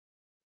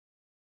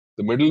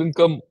 The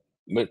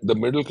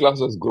middle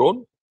class has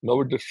grown. Now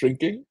it is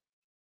shrinking.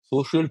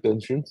 Social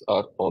tensions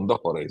are on the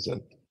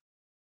horizon.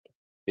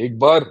 एक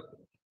बार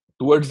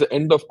towards the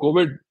end of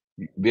COVID,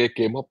 they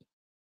came up,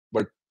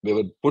 but they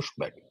were pushed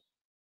back.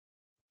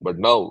 But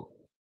now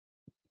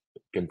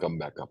it can come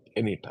back up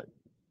anytime.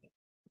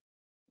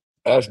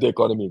 As the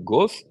economy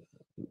goes,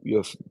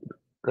 yes,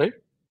 right?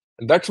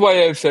 And that's why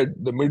I said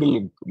the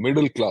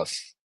middle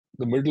class.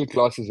 The middle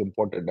class is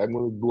important. I'm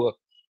going to do a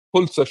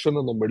full session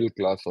on the middle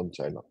class on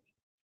China.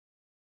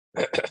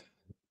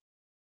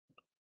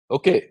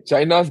 Okay,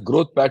 China's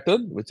growth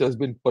pattern, which has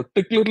been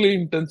particularly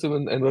intensive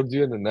in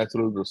energy and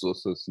natural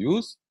resources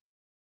use,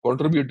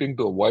 contributing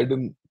to a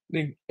widening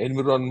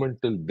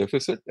environmental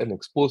deficit and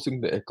exposing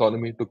the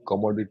economy to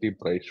commodity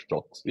price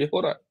shocks. ये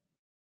हो रहा है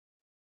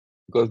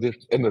because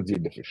there's energy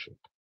deficient.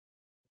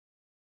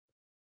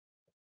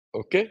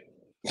 Okay,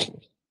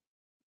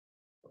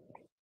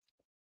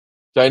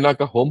 China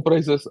का home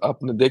prices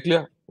आपने देख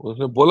लिया,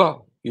 उसने बोला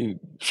कि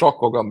शॉक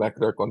होगा,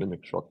 मैक्रो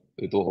इकोनॉमिक शॉक.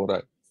 ये तो हो रहा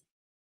है,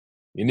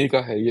 इन्हीं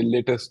का है, ये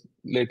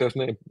लेटेस्ट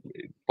ने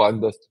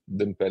 5-10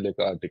 दिन पहले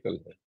का आर्टिकल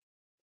है.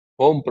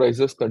 Home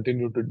prices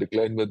continue to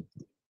decline with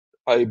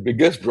high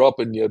biggest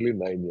drop in nearly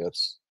 9 years.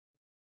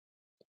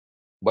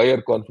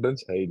 Buyer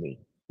confidence है ही नहीं.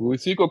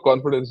 किसी को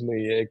कॉन्फिडेंस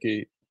नहीं है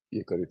कि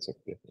ये खरीद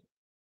सकते हैं।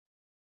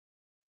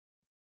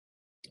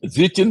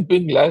 Xi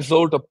Jinping lays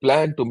out a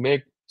plan to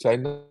make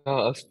China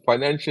a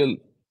financial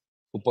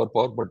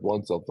superpower but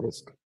wants of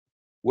risk.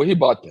 वही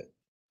बात है।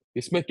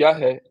 इसमें क्या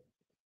है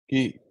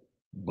कि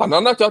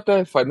बनाना चाहता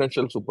है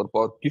फाइनेंशियल सुपर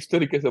पावर, किस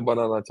तरीके से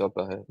बनाना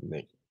चाहता है?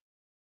 नहीं,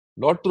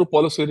 not through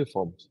policy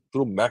reforms,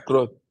 through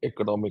macro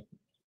economic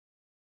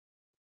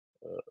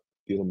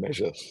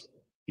measures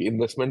कि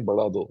इन्वेस्टमेंट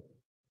बढ़ा दो,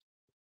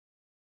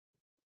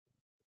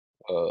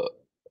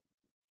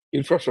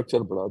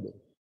 इंफ्रास्ट्रक्चर बढ़ा दो,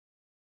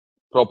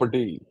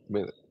 प्रॉपर्टी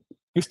में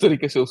किस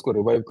तरीके से उसको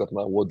रिवाइव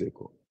करना वो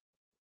देखो।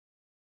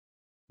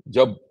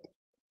 जब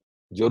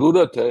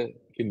जरूरत है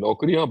कि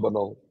नौकरियां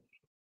बनाओ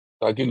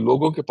ताकि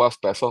लोगों के पास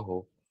पैसा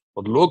हो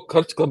और लोग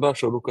खर्च करना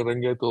शुरू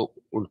करेंगे तो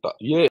उल्टा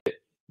ये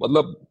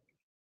मतलब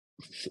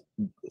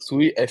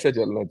सुई ऐसे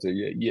चलना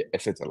चाहिए, ये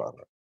ऐसे चला रहा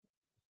है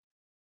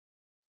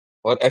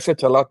और ऐसे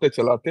चलाते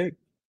चलाते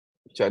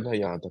चाइना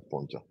यहाँ तक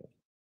पहुंचा है।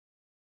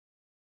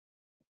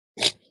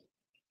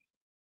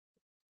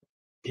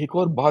 एक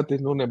और बात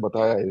इन्होंने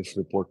बताया है इस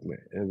रिपोर्ट में,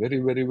 very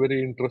very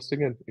very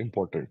interesting and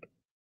important.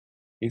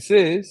 He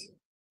says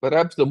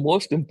perhaps the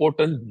most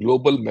important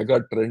global mega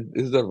trend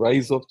is the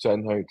rise of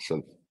China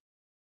itself.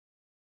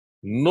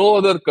 No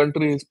other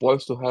country is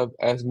poised to have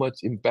as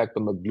much impact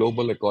on the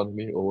global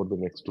economy over the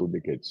next 2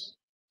 decades.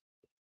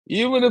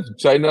 Even if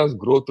China's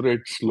growth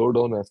rate slowed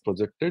down as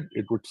projected,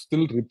 it would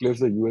still replace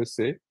the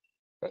USA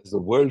as the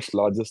world's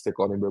largest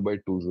economy by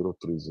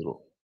 2030.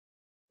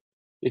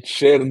 Its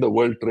share in the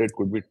world trade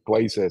could be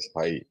twice as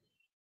high.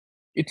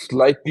 It's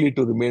likely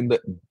to remain the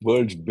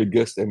world's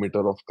biggest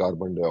emitter of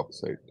carbon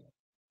dioxide.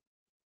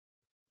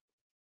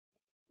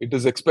 It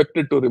is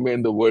expected to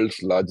remain the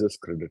world's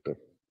largest creditor.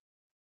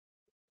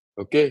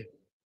 Okay?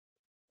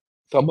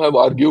 Some have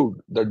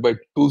argued that by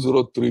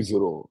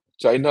 2030,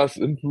 China's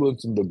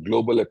influence in the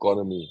global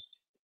economy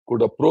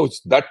could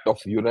approach that of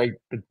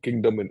United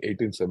Kingdom in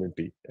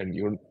 1870 and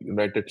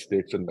United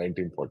States in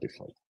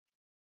 1945.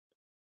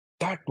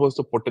 That was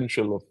the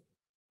potential of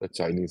the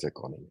Chinese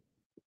economy.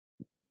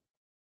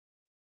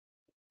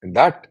 And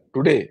that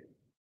today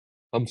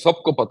हम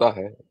सबको पता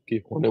है कि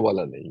होने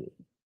वाला नहीं है,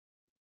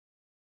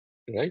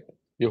 right?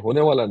 ये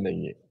होने वाला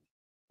नहीं है।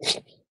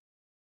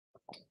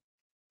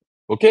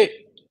 ओके,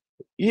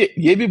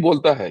 ये भी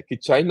बोलता है कि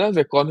चाइना's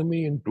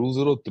economy in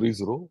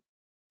 2030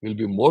 will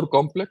be more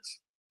complex,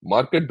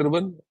 market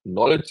driven,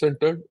 knowledge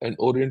centered and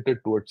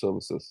oriented towards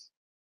services.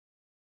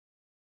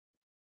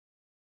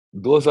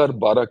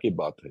 2012 की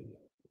बात है ये।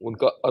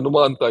 उनका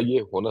अनुमान था ये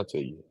होना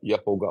चाहिए या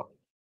होगा।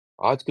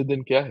 आज के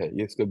दिन क्या है?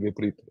 ये इसके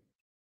विपरीत है।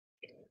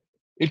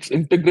 Its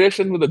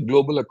integration with the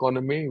global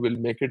economy will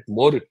make it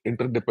more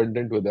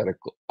interdependent with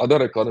other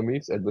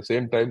economies, at the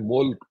same time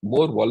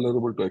more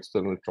vulnerable to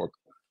external shock.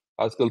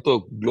 आजकल तो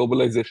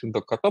ग्लोबलाइजेशन तो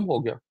खत्म हो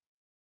गया,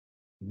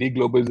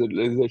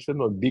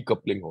 deglobalization और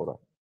decoupling हो रहा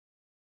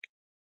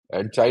है,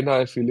 and China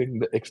is feeling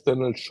the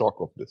external shock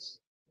of this.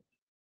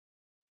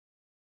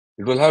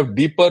 It will have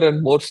deeper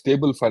and more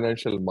stable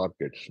financial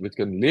markets, which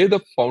can lay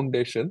the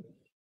foundation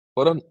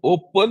for an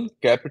open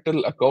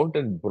capital account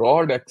and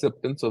broad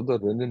acceptance of the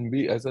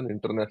renminbi as an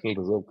international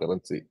reserve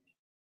currency.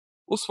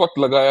 उस वक्त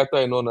लगाया था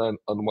इन्होंने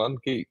अनुमान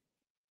कि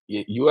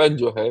ये UN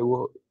जो है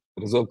वो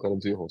रिजर्व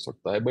करेंसी हो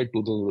सकता है बाय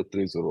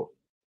 2030।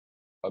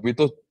 अभी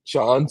तो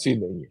चांस ही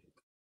नहीं है,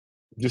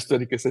 जिस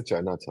तरीके से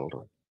चाइना चल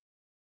रहा है।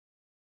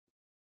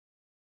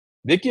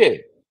 देखिए,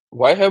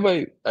 why have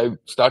I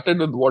started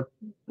with what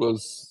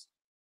was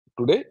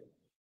today?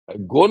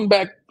 I've gone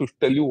back to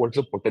tell you what's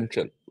the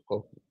potential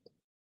of,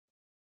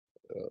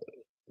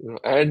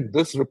 and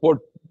this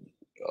report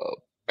uh,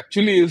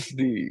 actually is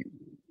the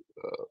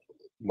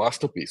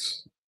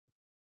masterpiece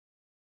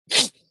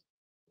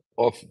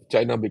of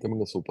China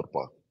becoming a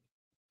superpower,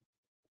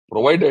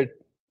 provided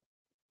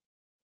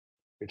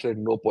it had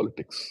no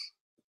politics.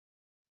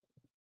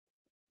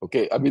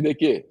 Okay, अभी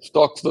देखिए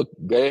stocks तो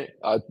गए,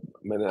 आज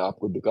मैंने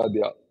आपको दिखा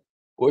दिया,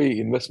 कोई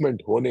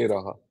इन्वेस्टमेंट हो नहीं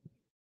रहा,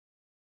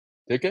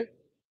 ठीक है?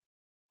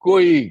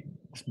 कोई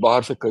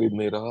बाहर से खरीद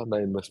नहीं रहा, ना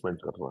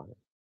इन्वेस्टमेंट कर रहा है,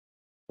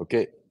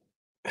 ओके?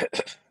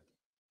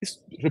 इस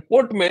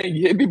रिपोर्ट में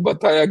ये भी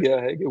बताया गया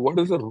है कि what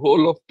is the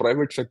role of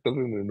private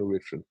sector in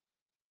innovation.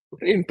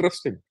 Very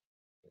interesting.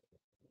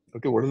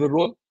 Okay, what is the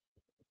role?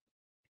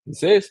 It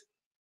says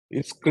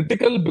it's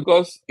critical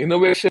because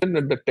innovation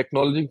at the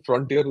technology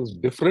frontier is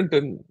different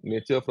in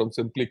nature from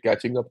simply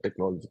catching up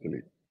technologically.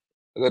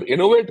 अगर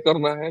innovate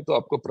करना है तो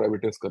आपको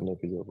privatise करने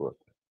की जरूरत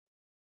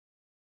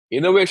है।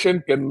 Innovation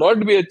can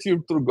not be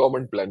achieved through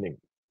government planning.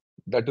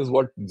 That is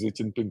what Xi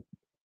Jinping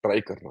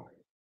try कर रहा है।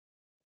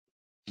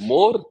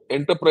 More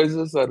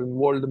enterprises are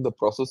involved in the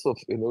process of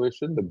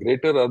innovation, the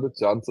greater are the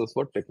chances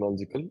for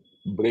technological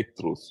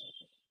breakthroughs,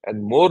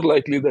 and more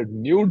likely that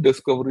new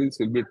discoveries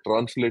will be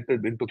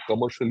translated into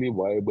commercially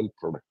viable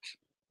products.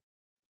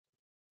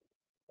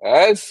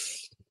 As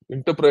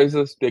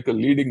enterprises take a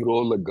leading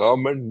role, the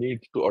government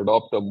needs to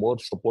adopt a more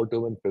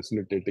supportive and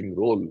facilitating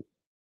role.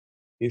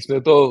 इसने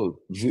तो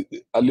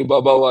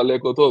Alibaba वाले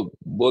को तो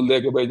बोल दिया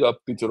कि भाई जो आप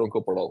टीचरों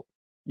को पढ़ाओ।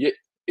 ये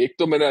एक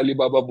तो मैंने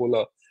अलीबाबा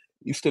बोला,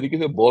 इस तरीके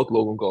से बहुत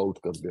लोगों को आउट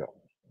कर दिया।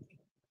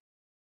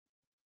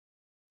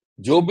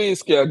 जो भी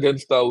इसके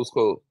अगेंस्ट था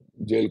उसको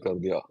जेल कर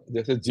दिया।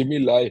 जैसे जिमी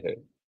लाई है,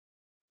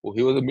 वो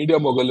he was a media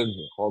Mughal in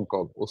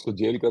Hong Kong, उसको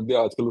जेल कर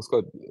दिया। आजकल उसका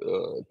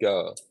क्या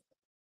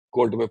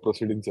कोर्ट में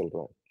प्रोसीडिंग चल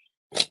रहा है।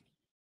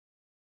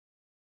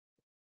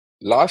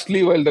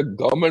 Lastly, while the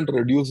government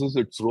reduces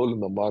its role in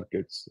the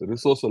markets,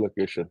 resource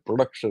allocation,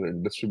 production,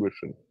 and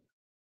distribution,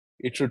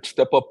 it should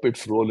step up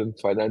its role in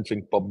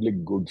financing public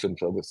goods and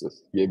services.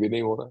 ये भी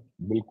नहीं हो रहा है,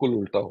 बिल्कुल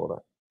उल्टा हो रहा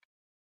है,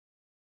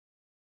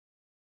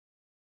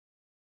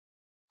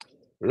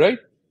 right?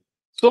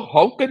 So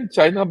how can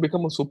China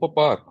become a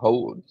superpower? How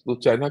तो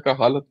चाइना का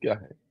हालत क्या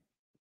है?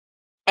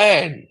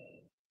 And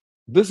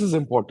this is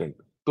important.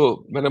 तो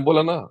मैंने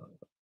बोला ना,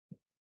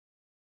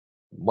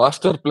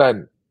 master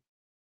plan,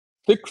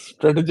 6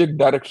 strategic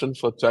directions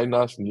for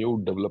China's new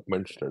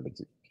development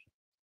strategy.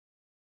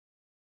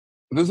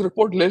 This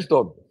report lays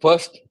down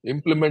first,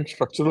 implement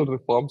structural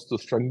reforms to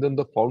strengthen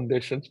the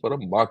foundations for a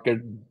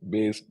market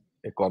based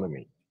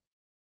economy,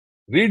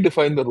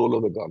 redefine the role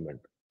of the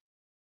government,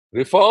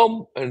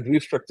 reform and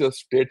restructure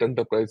state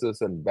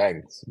enterprises and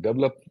banks,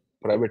 develop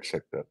private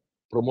sector,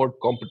 promote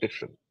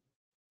competition,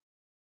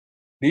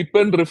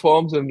 deepen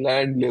reforms in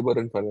land, labor,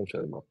 and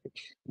financial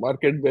markets.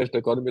 Market based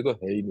economy तो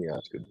है ही नहीं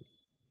आज के दिन.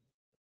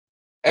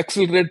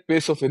 Accelerate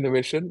pace of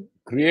innovation,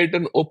 create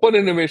an open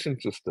innovation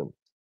system,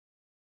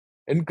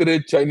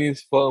 encourage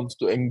Chinese firms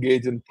to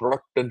engage in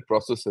product and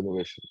process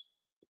innovation.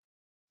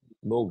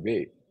 No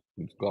way,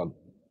 it's gone.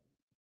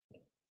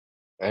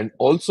 And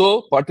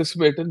also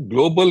participate in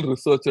global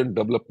research and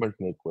development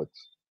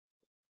networks.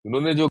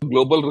 इन्होंने जो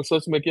global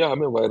research में किया,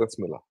 हमें virus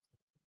मिला.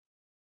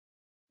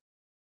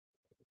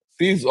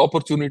 Seize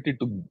opportunity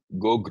to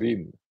go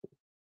green.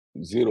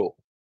 Zero.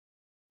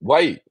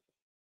 Why?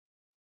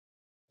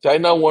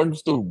 China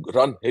wants to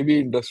run heavy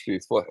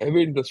industries. For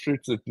heavy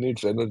industries, it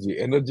needs energy.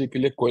 Energy के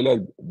लिए कोयला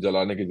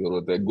जलाने की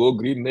जरूरत है. Go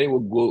green नहीं, वो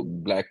go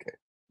black है.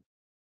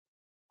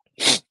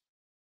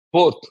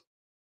 Fourth,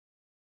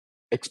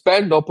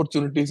 expand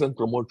opportunities and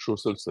promote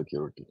social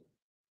security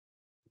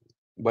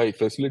by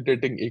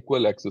facilitating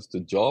equal access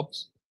to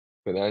jobs,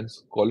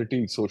 finance,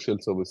 quality social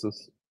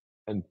services,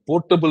 and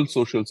portable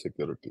social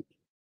security.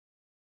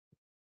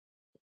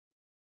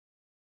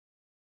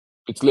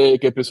 पिछले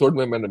एक एपिसोड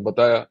में मैंने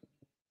बताया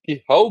कि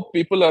how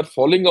people are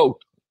falling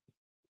out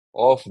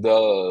of the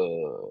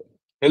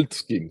health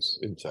schemes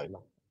in China.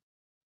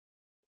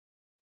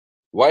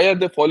 Why are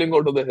they falling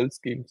out of the health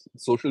schemes?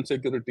 Social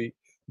security,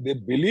 they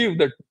believe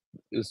that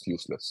is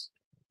useless.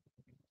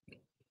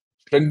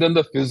 Strengthen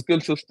the fiscal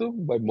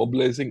system by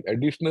mobilizing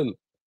additional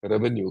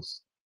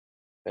revenues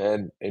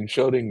and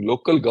ensuring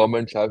local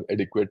governments have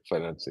adequate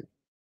financing.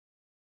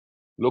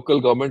 Local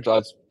governments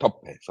are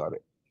ठप है सारे.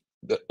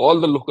 All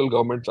the local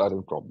governments are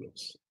in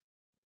problems.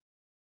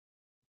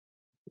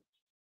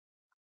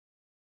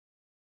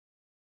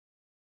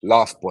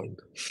 Last point,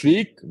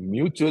 seek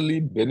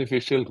mutually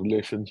beneficial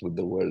relations with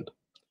the world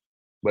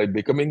by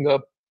becoming a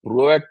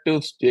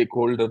proactive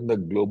stakeholder in the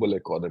global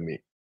economy,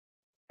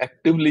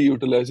 actively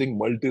utilizing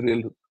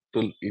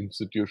multilateral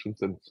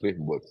institutions and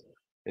frameworks,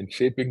 and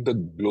shaping the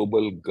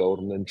global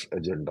governance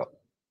agenda.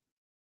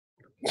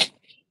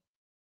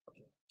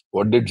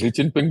 What did Xi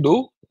Jinping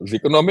do?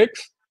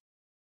 Xiconomics?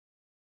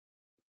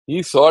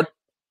 He sought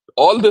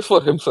all this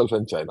for himself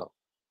and China.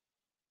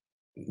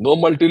 No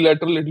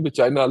multilateral, it will be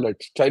China-led,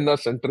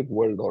 China-centric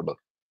world order.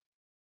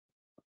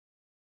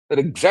 They're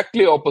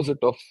exactly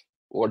opposite of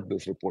what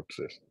this report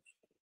says.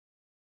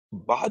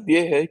 बात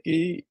ये है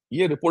कि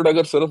ये report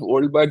अगर सिर्फ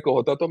world bank का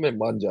होता तो मैं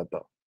मान जाता,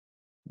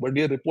 बट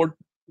ये रिपोर्ट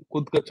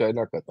खुद का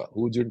चाइना का था,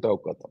 हू जिनटाओ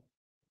का था,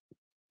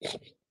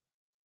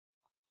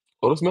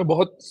 और उसमें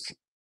बहुत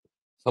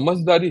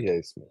समझदारी है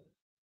इसमें.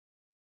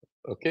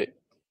 ओके,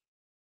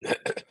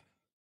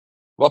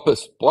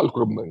 वापस पॉल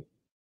क्रुगमैन,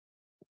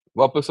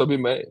 वापस अभी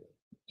मैं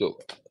जो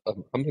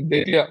अब हमने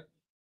देख लिया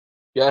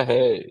क्या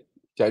है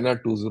China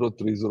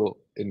 2030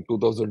 in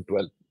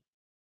 2012.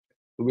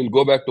 So we'll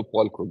go back to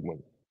Paul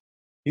Krugman.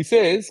 He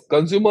says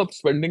consumer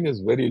spending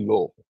is very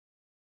low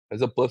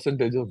as a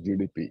percentage of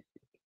GDP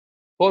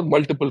for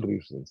multiple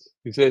reasons.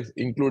 He says,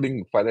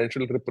 including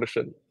financial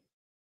repression,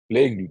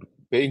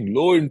 paying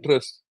low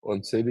interest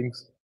on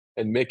savings,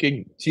 and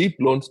making cheap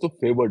loans to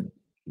favored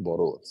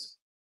borrowers.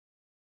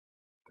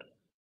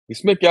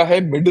 इसमें क्या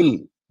है, middle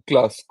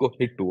class को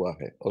hit हुआ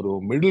है, और वो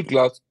middle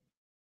class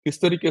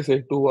किस तरीके से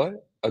हिट हुआ है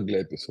अगले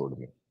एपिसोड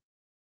में,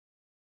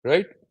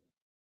 right?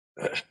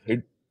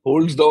 It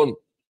holds down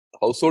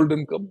household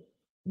income,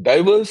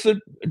 diverts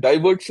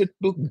it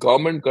to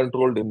government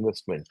controlled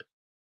investment.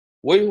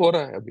 वही हो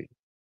रहा है अभी.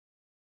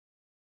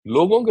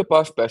 लोगों के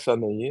पास पैसा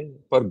नहीं है,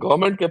 पर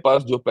गवर्नमेंट के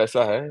पास जो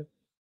पैसा है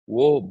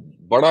वो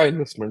बड़ा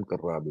इन्वेस्टमेंट कर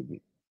रहा है अभी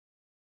भी.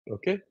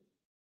 Okay,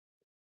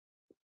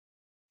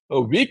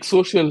 a weak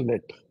social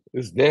net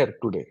is there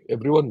today,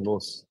 everyone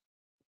knows.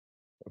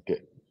 Okay,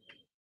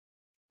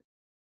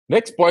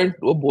 next point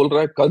वो बोल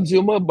रहा है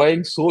consumer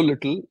buying so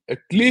little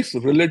at least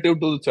relative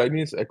to the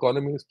Chinese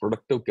economies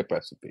productive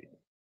capacity.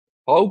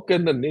 How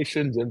can the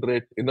nation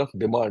generate enough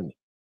demand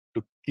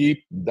to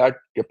keep that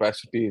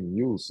capacity in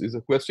use is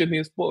a question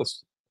is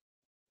posed.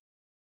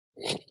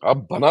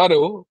 आप बना रहे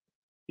हो,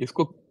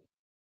 इसको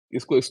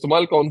इसको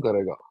इस्तेमाल कौन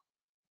करेगा?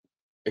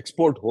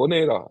 एक्सपोर्ट हो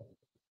नहीं रहा,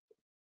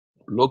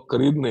 लोग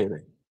खरीद नहीं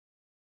रहे।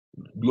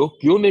 लोग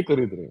क्यों नहीं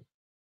खरीद रहे?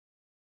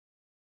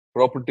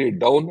 प्रॉपर्टी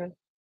डाउन है,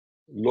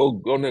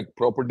 लोगों ने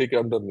प्रॉपर्टी के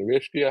अंदर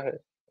निवेश किया है,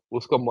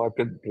 उसका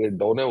मार्केट रेट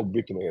डाउन है, वो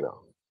बिक नहीं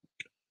रहा।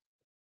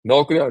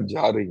 नौकरियां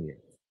जा रही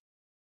हैं,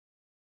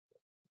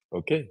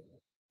 ओके?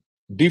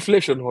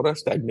 डिफ्लेशन हो रहा है,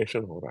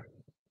 स्टैग्नेशन हो रहा है।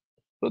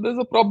 So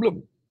there's a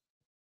problem,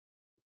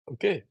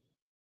 okay?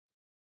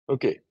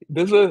 Okay.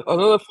 There's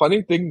another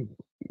funny thing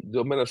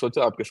जो मैंने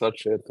सोचा आपके साथ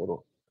शेयर करूं.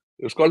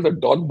 It's called the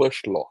Dornbusch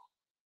law.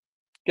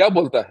 क्या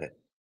बोलता है?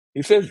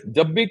 इसे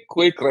जब भी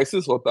कोई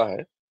क्राइसिस होता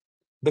है,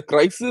 the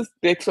crisis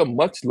takes a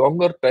much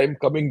longer time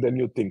coming than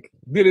you think.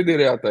 धीरे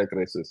धीरे आता है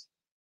crisis.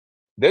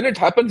 Then it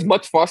happens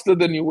much faster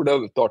than you would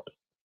have thought.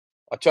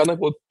 अचानक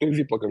वो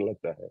तेजी पकड़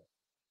लेता है.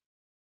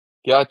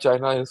 क्या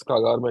चाइना इस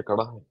कगार में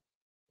खड़ा है?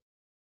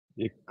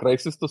 ये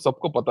क्राइसिस तो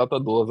सबको पता था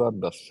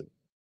 2010 से.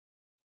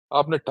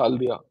 आपने टाल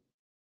दिया.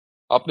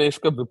 आपने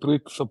इसका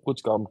विपरीत सब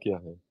कुछ काम किया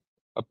है.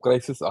 अब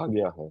क्राइसिस आ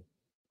गया है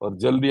और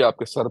जल्दी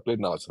आपके सर पे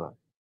नाच रहा है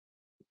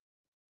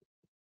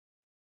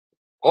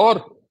और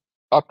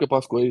आपके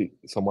पास कोई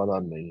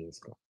समाधान नहीं है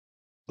इसका.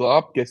 तो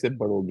आप कैसे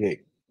बढ़ोगे?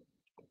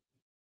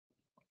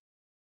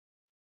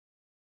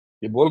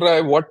 ये बोल रहा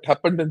है what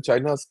happened in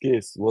चाइना's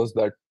case was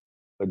that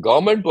the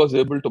government was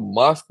able to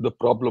mask the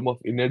problem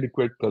of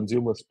inadequate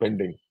consumer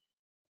spending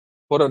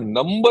for a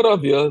number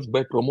of years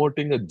by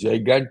promoting a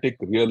gigantic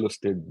real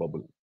estate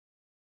bubble.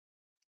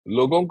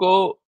 लोगों को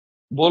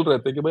बोल रहे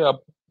थे कि भाई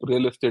आप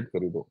रियल एस्टेट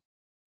खरीदो.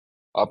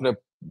 आपने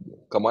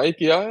कमाई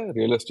किया है,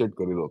 रियल एस्टेट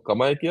खरीदो.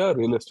 कमाई किया,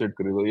 रियल एस्टेट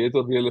खरीदो. ये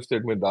तो रियल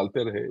एस्टेट में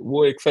डालते रहे.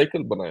 वो एक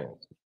साइकिल बनाया.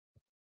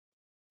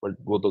 बट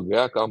वो तो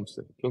गया काम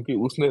से क्योंकि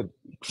उसने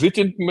शी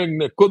जिनपिंग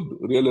ने खुद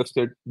रियल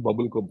एस्टेट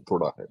बबल को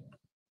तोड़ा है.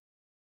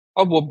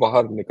 अब वो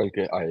बाहर निकल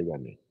के आएगा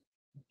नहीं.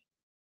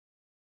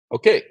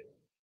 ओके.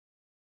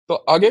 तो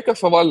आगे का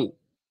सवाल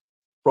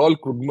पॉल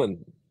क्रुगमन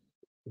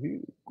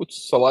कुछ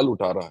सवाल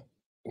उठा रहा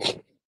है.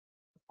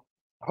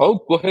 How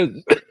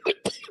कोहेज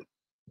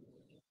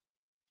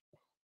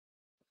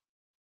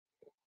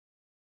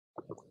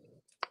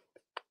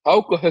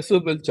how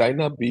cohesive will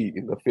China be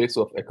in the face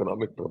of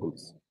economic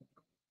troubles?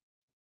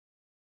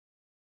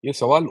 ये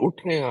सवाल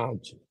उठ रहे हैं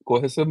आज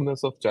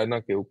कोहेसिवनेस ऑफ चाइना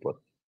के ऊपर.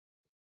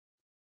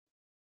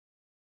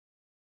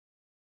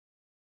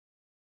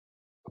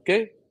 Okay.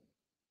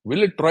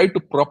 Will it try to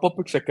prop up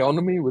its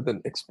economy with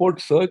an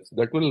export surge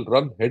that will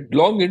run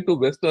headlong into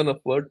Western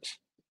efforts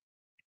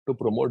to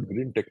promote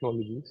green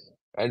technologies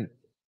and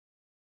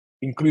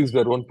increase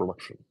their own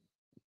production?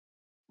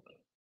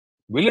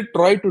 Will it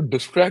try to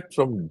distract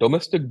from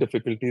domestic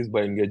difficulties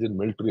by engaging in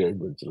military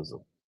adventurism?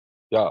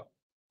 क्या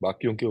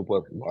बाकियों के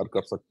ऊपर वार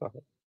कर सकता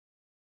है?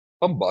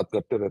 हम बात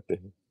करते रहते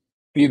हैं.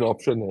 3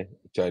 ऑप्शन है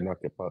चाइना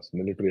के पास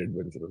मिलिट्री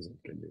एडवेंचरिज्म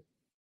के लिए.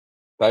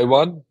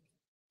 ताइवान,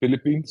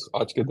 फिलीपींस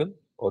आज के दिन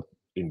और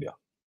इंडिया.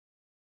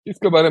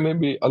 इसके बारे में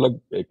भी अलग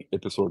एक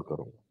एपिसोड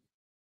करूंगा.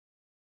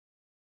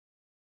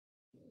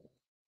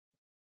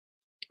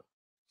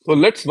 So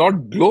let's not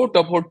gloat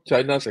about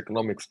China's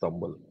economic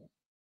stumble,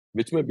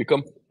 which may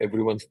become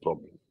everyone's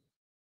problem.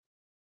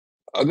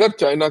 अगर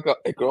चाइना का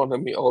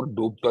इकोनॉमी और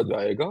डूबता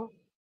जाएगा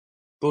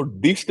तो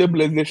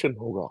डिस्टेबलाइजेशन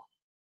होगा.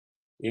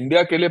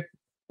 इंडिया के लिए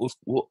उस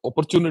वो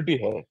अपॉर्चुनिटी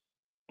है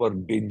पर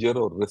डेंजर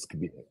और रिस्क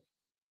भी है.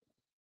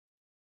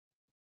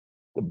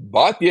 तो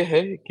बात यह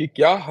है कि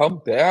क्या हम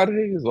तैयार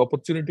हैं इस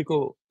अपॉर्चुनिटी को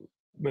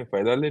में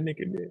फायदा लेने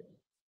के लिए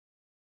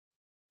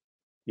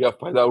या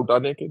फायदा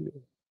उठाने के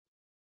लिए.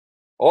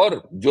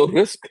 और जो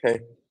रिस्क है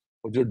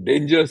और जो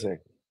डेंजर्स है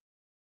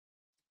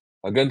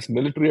against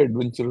military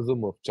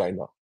adventurism of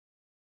China,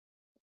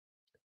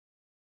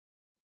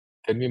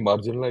 can we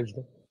marginalise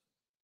them?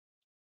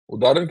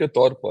 उदाहरण के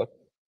तौर पर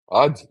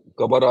आज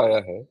खबर आया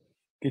है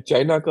कि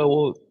चाइना का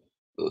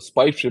वो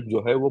स्पाई शिप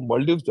जो है वो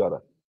मालदीव जा रहा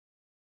है.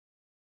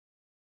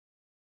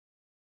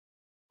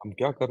 हम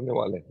क्या करने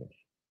वाले हैं?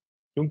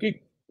 क्योंकि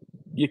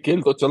ये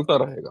खेल तो चलता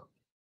रहेगा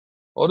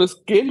और इस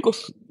खेल को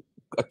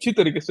अच्छी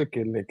तरीके से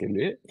खेलने के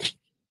लिए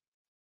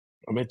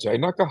हमें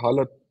चाइना का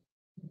हालत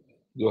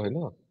जो है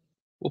ना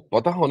वो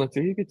पता होना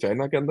चाहिए कि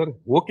चाइना के अंदर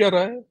हो क्या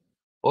रहा है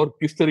और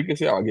किस तरीके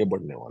से आगे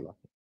बढ़ने वाला है.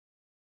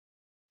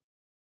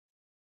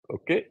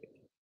 ओके.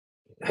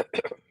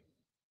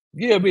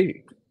 ये अभी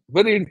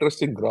very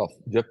interesting graph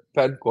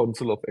Japan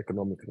council of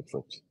economic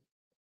research.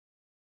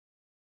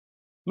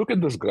 Look at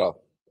this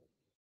graph.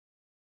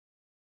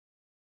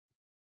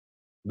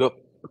 The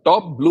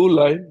top blue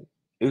line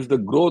is the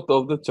growth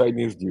of the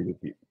Chinese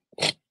GDP.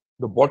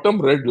 The bottom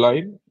red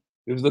line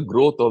is the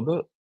growth of the,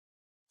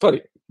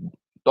 sorry,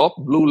 top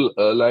blue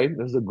line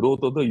is the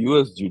growth of the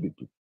US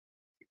GDP.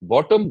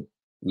 Bottom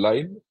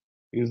line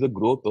is the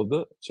growth of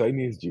the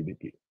Chinese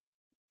GDP.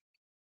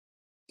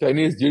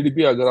 Chinese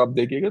GDP अगर आप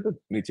देखिएगा तो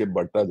नीचे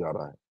बढ़ता जा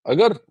रहा है.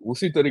 अगर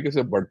उसी तरीके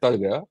से बढ़ता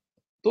गया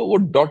तो वो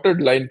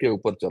डॉटेड लाइन के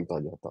ऊपर चलता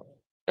जाता.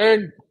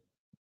 एंड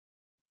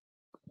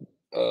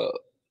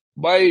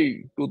बाय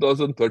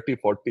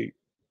 2030-40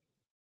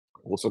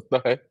 हो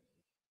सकता है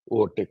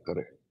ओवरटेक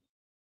करे।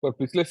 पर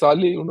पिछले साल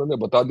ही उन्होंने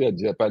बता दिया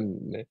जापान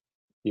ने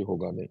कि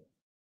होगा नहीं।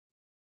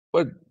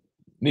 पर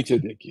नीचे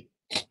देखिए,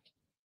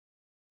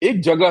 एक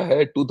जगह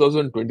है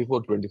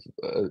 2024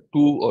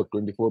 2 और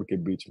 24 के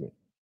बीच में,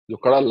 जो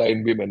कड़ा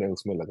लाइन भी मैंने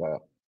उसमें लगाया।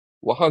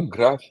 वहां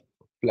ग्राफ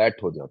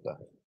फ्लैट हो जाता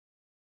है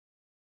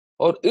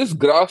और इस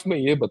ग्राफ में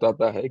ये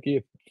बताता है कि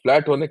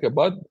फ्लैट होने के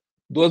बाद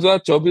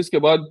 2024 के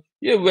बाद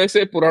ये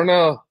वैसे पुराना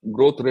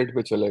ग्रोथ रेट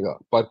पे चलेगा।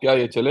 पर क्या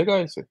ये चलेगा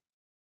ऐसे?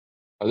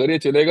 अगर ये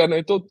चलेगा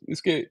नहीं तो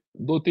इसके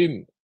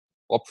 2-3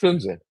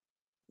 ऑप्शंस हैं,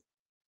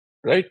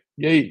 राइट?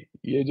 यही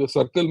ये जो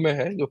सर्कल में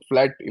है, जो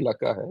फ्लैट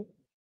इलाका है,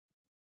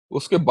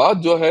 उसके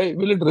बाद जो है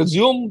will it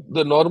resume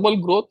the normal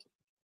growth?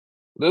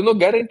 There is no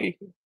guarantee,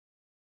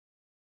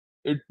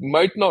 it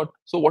might not.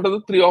 So what are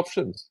the three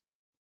options?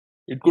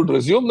 It could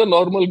resume the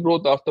normal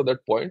growth after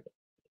that point.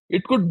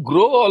 It could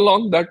grow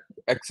along that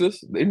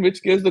axis, in which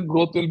case the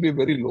growth will be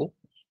very low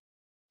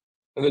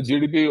and the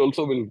GDP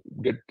also will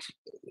get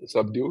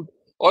subdued.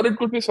 Or it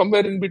could be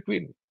somewhere in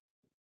between.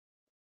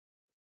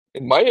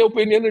 In my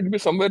opinion, it will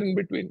be somewhere in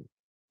between.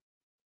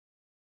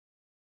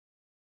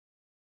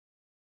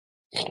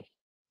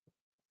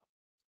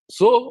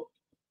 So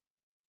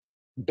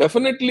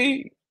definitely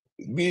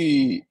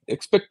the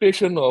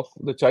expectation of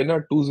the China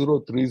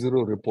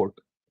 2030 report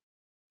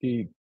कि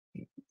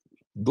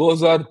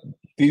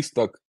 2030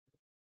 तक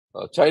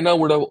China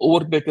would have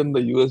overtaken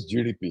the US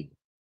GDP,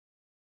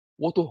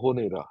 वो तो हो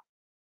नहीं रहा।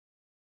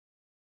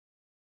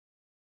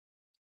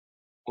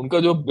 उनका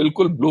जो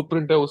बिल्कुल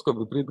ब्लूप्रिंट है उसका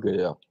विपरीत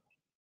गए आप।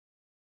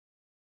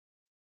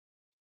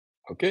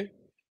 ओके,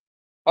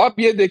 आप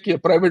ये देखिए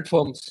प्राइवेट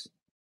फर्म्स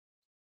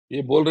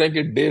ये बोल रहे हैं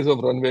कि days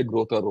of runway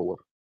growth are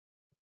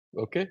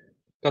over. Okay,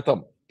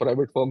 खत्म।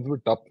 प्राइवेट फर्म्स भी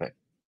टफ है।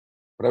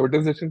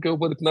 प्राइवेटाइजेशन के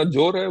ऊपर इतना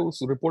जोर है उस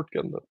रिपोर्ट के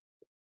अंदर,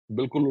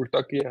 बिल्कुल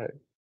उल्टा किया है।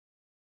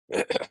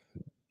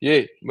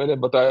 ये मैंने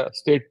बताया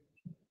state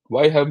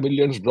why have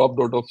millions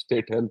dropped out of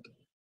state health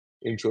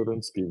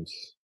insurance schemes.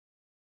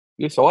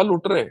 ये सवाल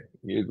उठ रहे हैं,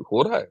 ये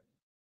हो रहा है।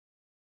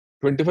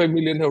 25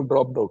 मिलियन हैव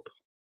ड्रॉप्ड आउट।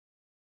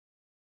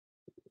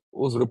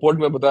 उस रिपोर्ट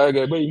में बताया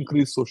गया भाई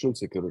इंक्रीज सोशल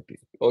सिक्योरिटी,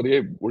 और ये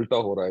उल्टा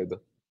हो रहा है इधर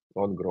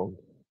on ground.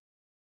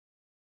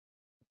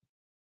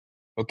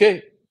 Okay,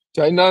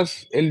 चाइना's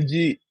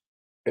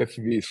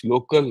LGFVs,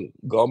 local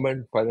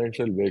government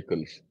financial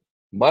vehicles,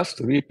 must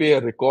repay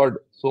a record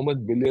so much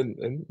billion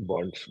in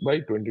bonds by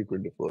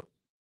 2024।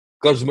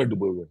 कर्ज में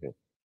डूबे हुए हैं।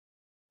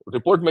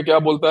 रिपोर्ट में क्या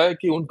बोलता है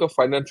कि उनका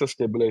फाइनेंस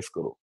स्टेबलाइज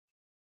करो।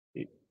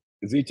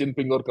 जी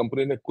जिनपिंग और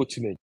कंपनी ने कुछ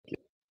नहीं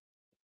किया,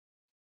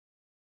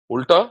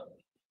 उल्टा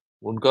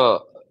उनका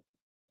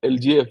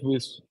एलजीएफवी।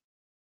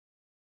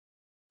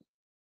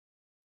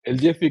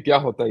 एलजीएफवी क्या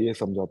होता है ये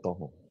समझाता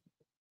हूँ।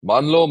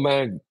 मान लो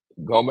मैं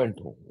गवर्नमेंट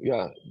हूँ या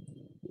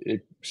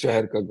एक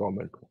शहर का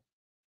गवर्नमेंट हूँ,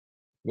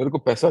 मेरे को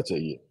पैसा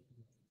चाहिए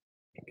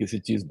किसी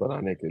चीज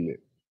बनाने के लिए,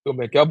 तो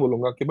मैं क्या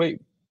बोलूंगा कि भाई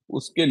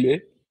उसके लिए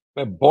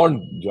मैं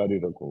बॉन्ड जारी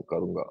रखूं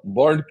करूंगा।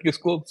 बॉन्ड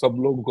किसको? सब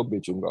लोगों को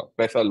बेचूंगा,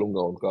 पैसा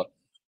लूंगा उनका,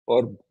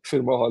 और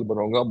सिनेमा हॉल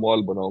बनाऊंगा,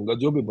 मॉल बनाऊंगा,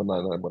 जो भी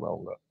बनाना है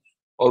बनाऊंगा,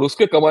 और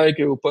उसके कमाई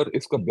के ऊपर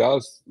इसका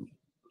ब्याज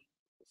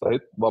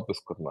सहित वापस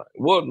करना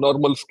है। वो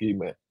नॉर्मल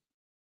स्कीम है।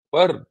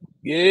 पर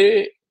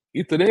ये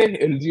इतने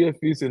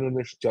एलजीएफईस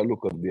इन्होंने चालू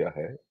कर दिया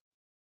है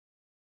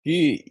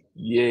कि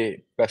ये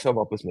पैसा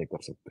वापस नहीं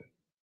कर सकते।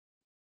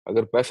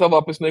 अगर पैसा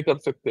वापस नहीं कर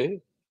सकते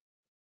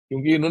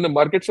क्योंकि इन्होंने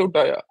मार्केट से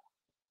उठाया।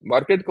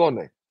 मार्केट कौन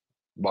है?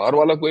 बाहर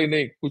वाला कोई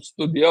नहीं, कुछ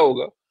तो दिया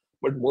होगा,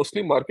 but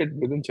mostly market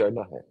with in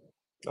China है।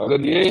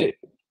 अगर ये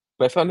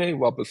पैसा नहीं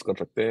वापस कर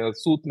सकते हैं या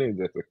सूद नहीं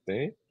दे सकते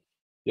हैं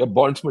या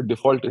बॉन्ड्स में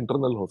डिफॉल्ट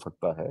इंटरनल हो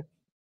सकता है,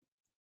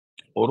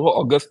 और वो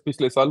अगस्त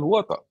पिछले साल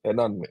हुआ था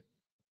ऐलान में,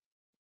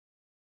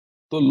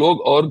 तो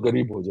लोग और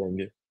गरीब हो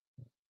जाएंगे।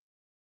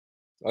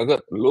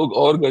 अगर लोग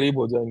और गरीब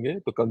हो जाएंगे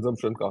तो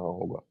कंजम्पशन कहाँ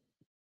होगा?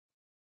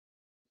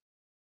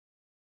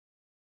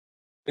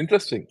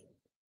 इंटरेस्टिंग।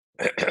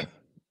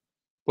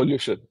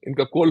 पोल्यूशन,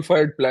 इनका कोल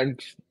फायर्ड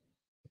प्लांट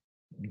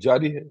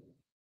जारी है,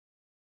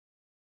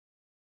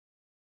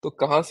 तो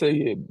कहाँ से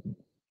ये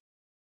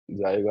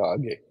जाएगा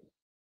आगे?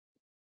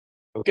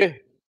 ओके,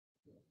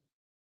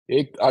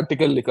 एक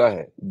आर्टिकल लिखा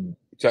है,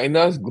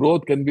 चाइना's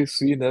growth can be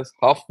seen as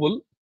half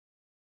full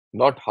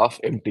not half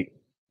empty।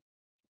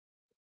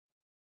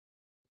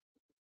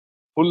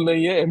 Full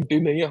नहीं है, एम्प्टी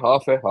नहीं है,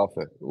 हाफ है, हाफ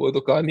है, वो तो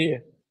कहानी है।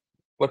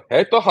 पर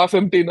है तो हाफ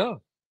एम्प्टी ना,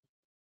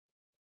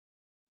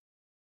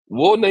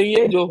 वो नहीं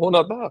है जो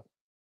होना था।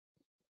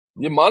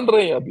 ये मान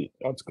रहे हैं अभी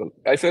आजकल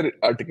ऐसे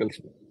आर्टिकल्स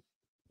में।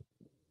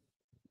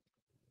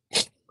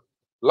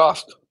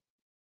 लास्ट,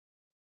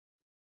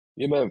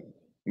 ये मैं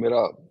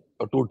मेरा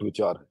अटूट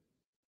विचार है,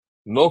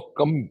 no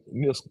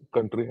communist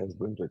country has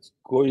been rich.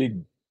 कोई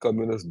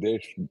कम्युनिस्ट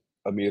देश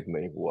अमीर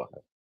नहीं हुआ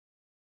है।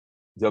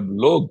 जब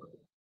लोग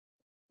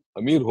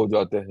अमीर हो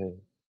जाते हैं,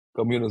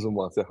 कम्युनिज्म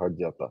वहां से हट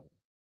जाता है।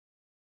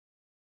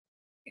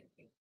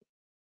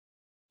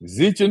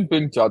 जी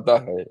जिनपिंग चाहता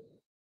है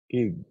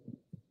कि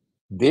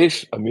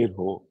देश अमीर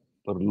हो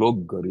पर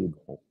लोग गरीब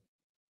हो।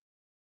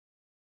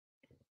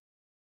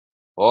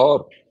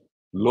 और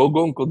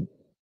लोगों को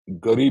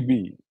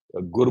गरीबी,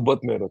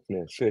 गुर्बत में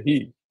रखने से ही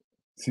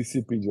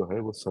सीसीपी जो है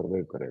वो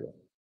सर्वाइव करेगा,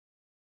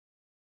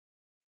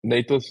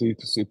 नहीं तो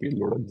सीसीपी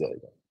लुढ़क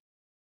जाएगा।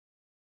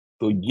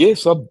 तो ये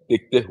सब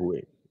देखते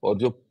हुए और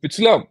जो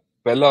पिछला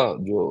पहला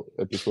जो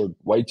episode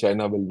why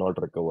China will not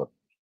recover,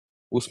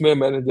 उसमें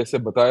मैंने जैसे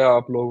बताया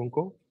आप लोगों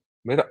को,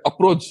 मेरा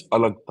अप्रोच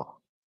अलग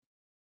था।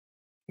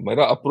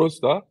 मेरा अप्रोच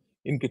था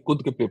इनके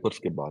खुद के पेपर्स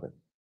के बारे में।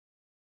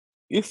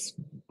 इस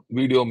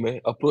वीडियो में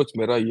अप्रोच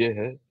मेरा ये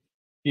है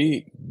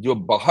कि जो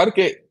बाहर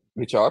के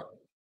विचार,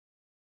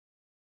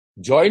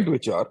 जॉइंट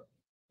विचार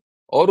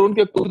और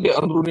उनके खुद के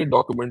अंदरूनी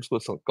डॉक्यूमेंट्स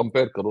को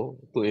कंपेयर करो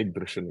तो एक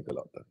दृश्य निकल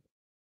आता है।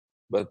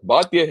 बस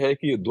बात यह है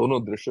कि ये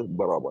दोनों दृश्य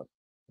बराबर,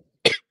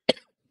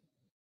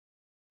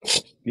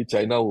 कि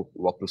चाइना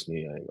वापस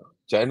नहीं आएगा।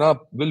 China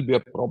will be a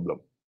problem.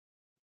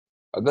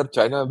 अगर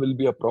China will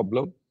be a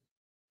problem,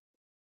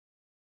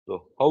 तो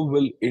how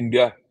will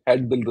India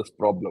handle this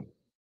problem?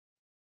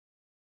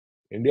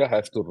 India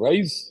has to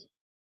rise,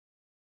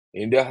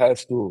 India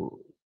has to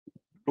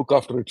look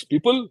after its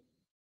people,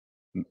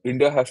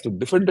 India has to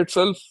defend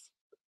itself,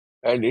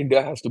 and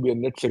India has to be a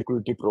net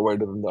security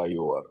provider in the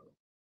IOR.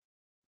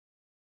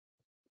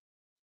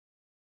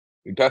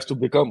 It has to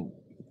become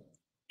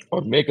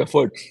or make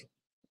efforts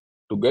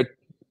to get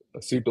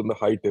a seat on the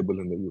high table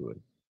in the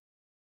UN.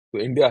 So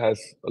India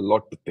has a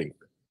lot to think.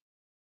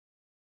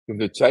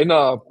 क्योंकि China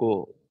आपको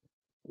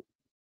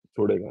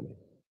छोड़ेगा नहीं।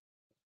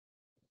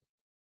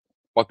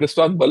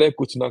 पाकिस्तान भले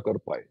कुछ ना कर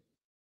पाए,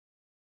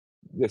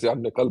 जैसे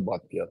हमने कल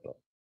बात किया था,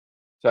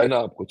 चाइना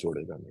आपको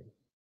छोड़ेगा नहीं,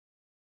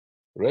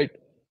 राइट?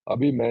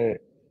 अभी मैं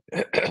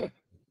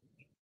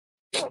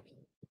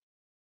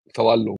सवाल लूं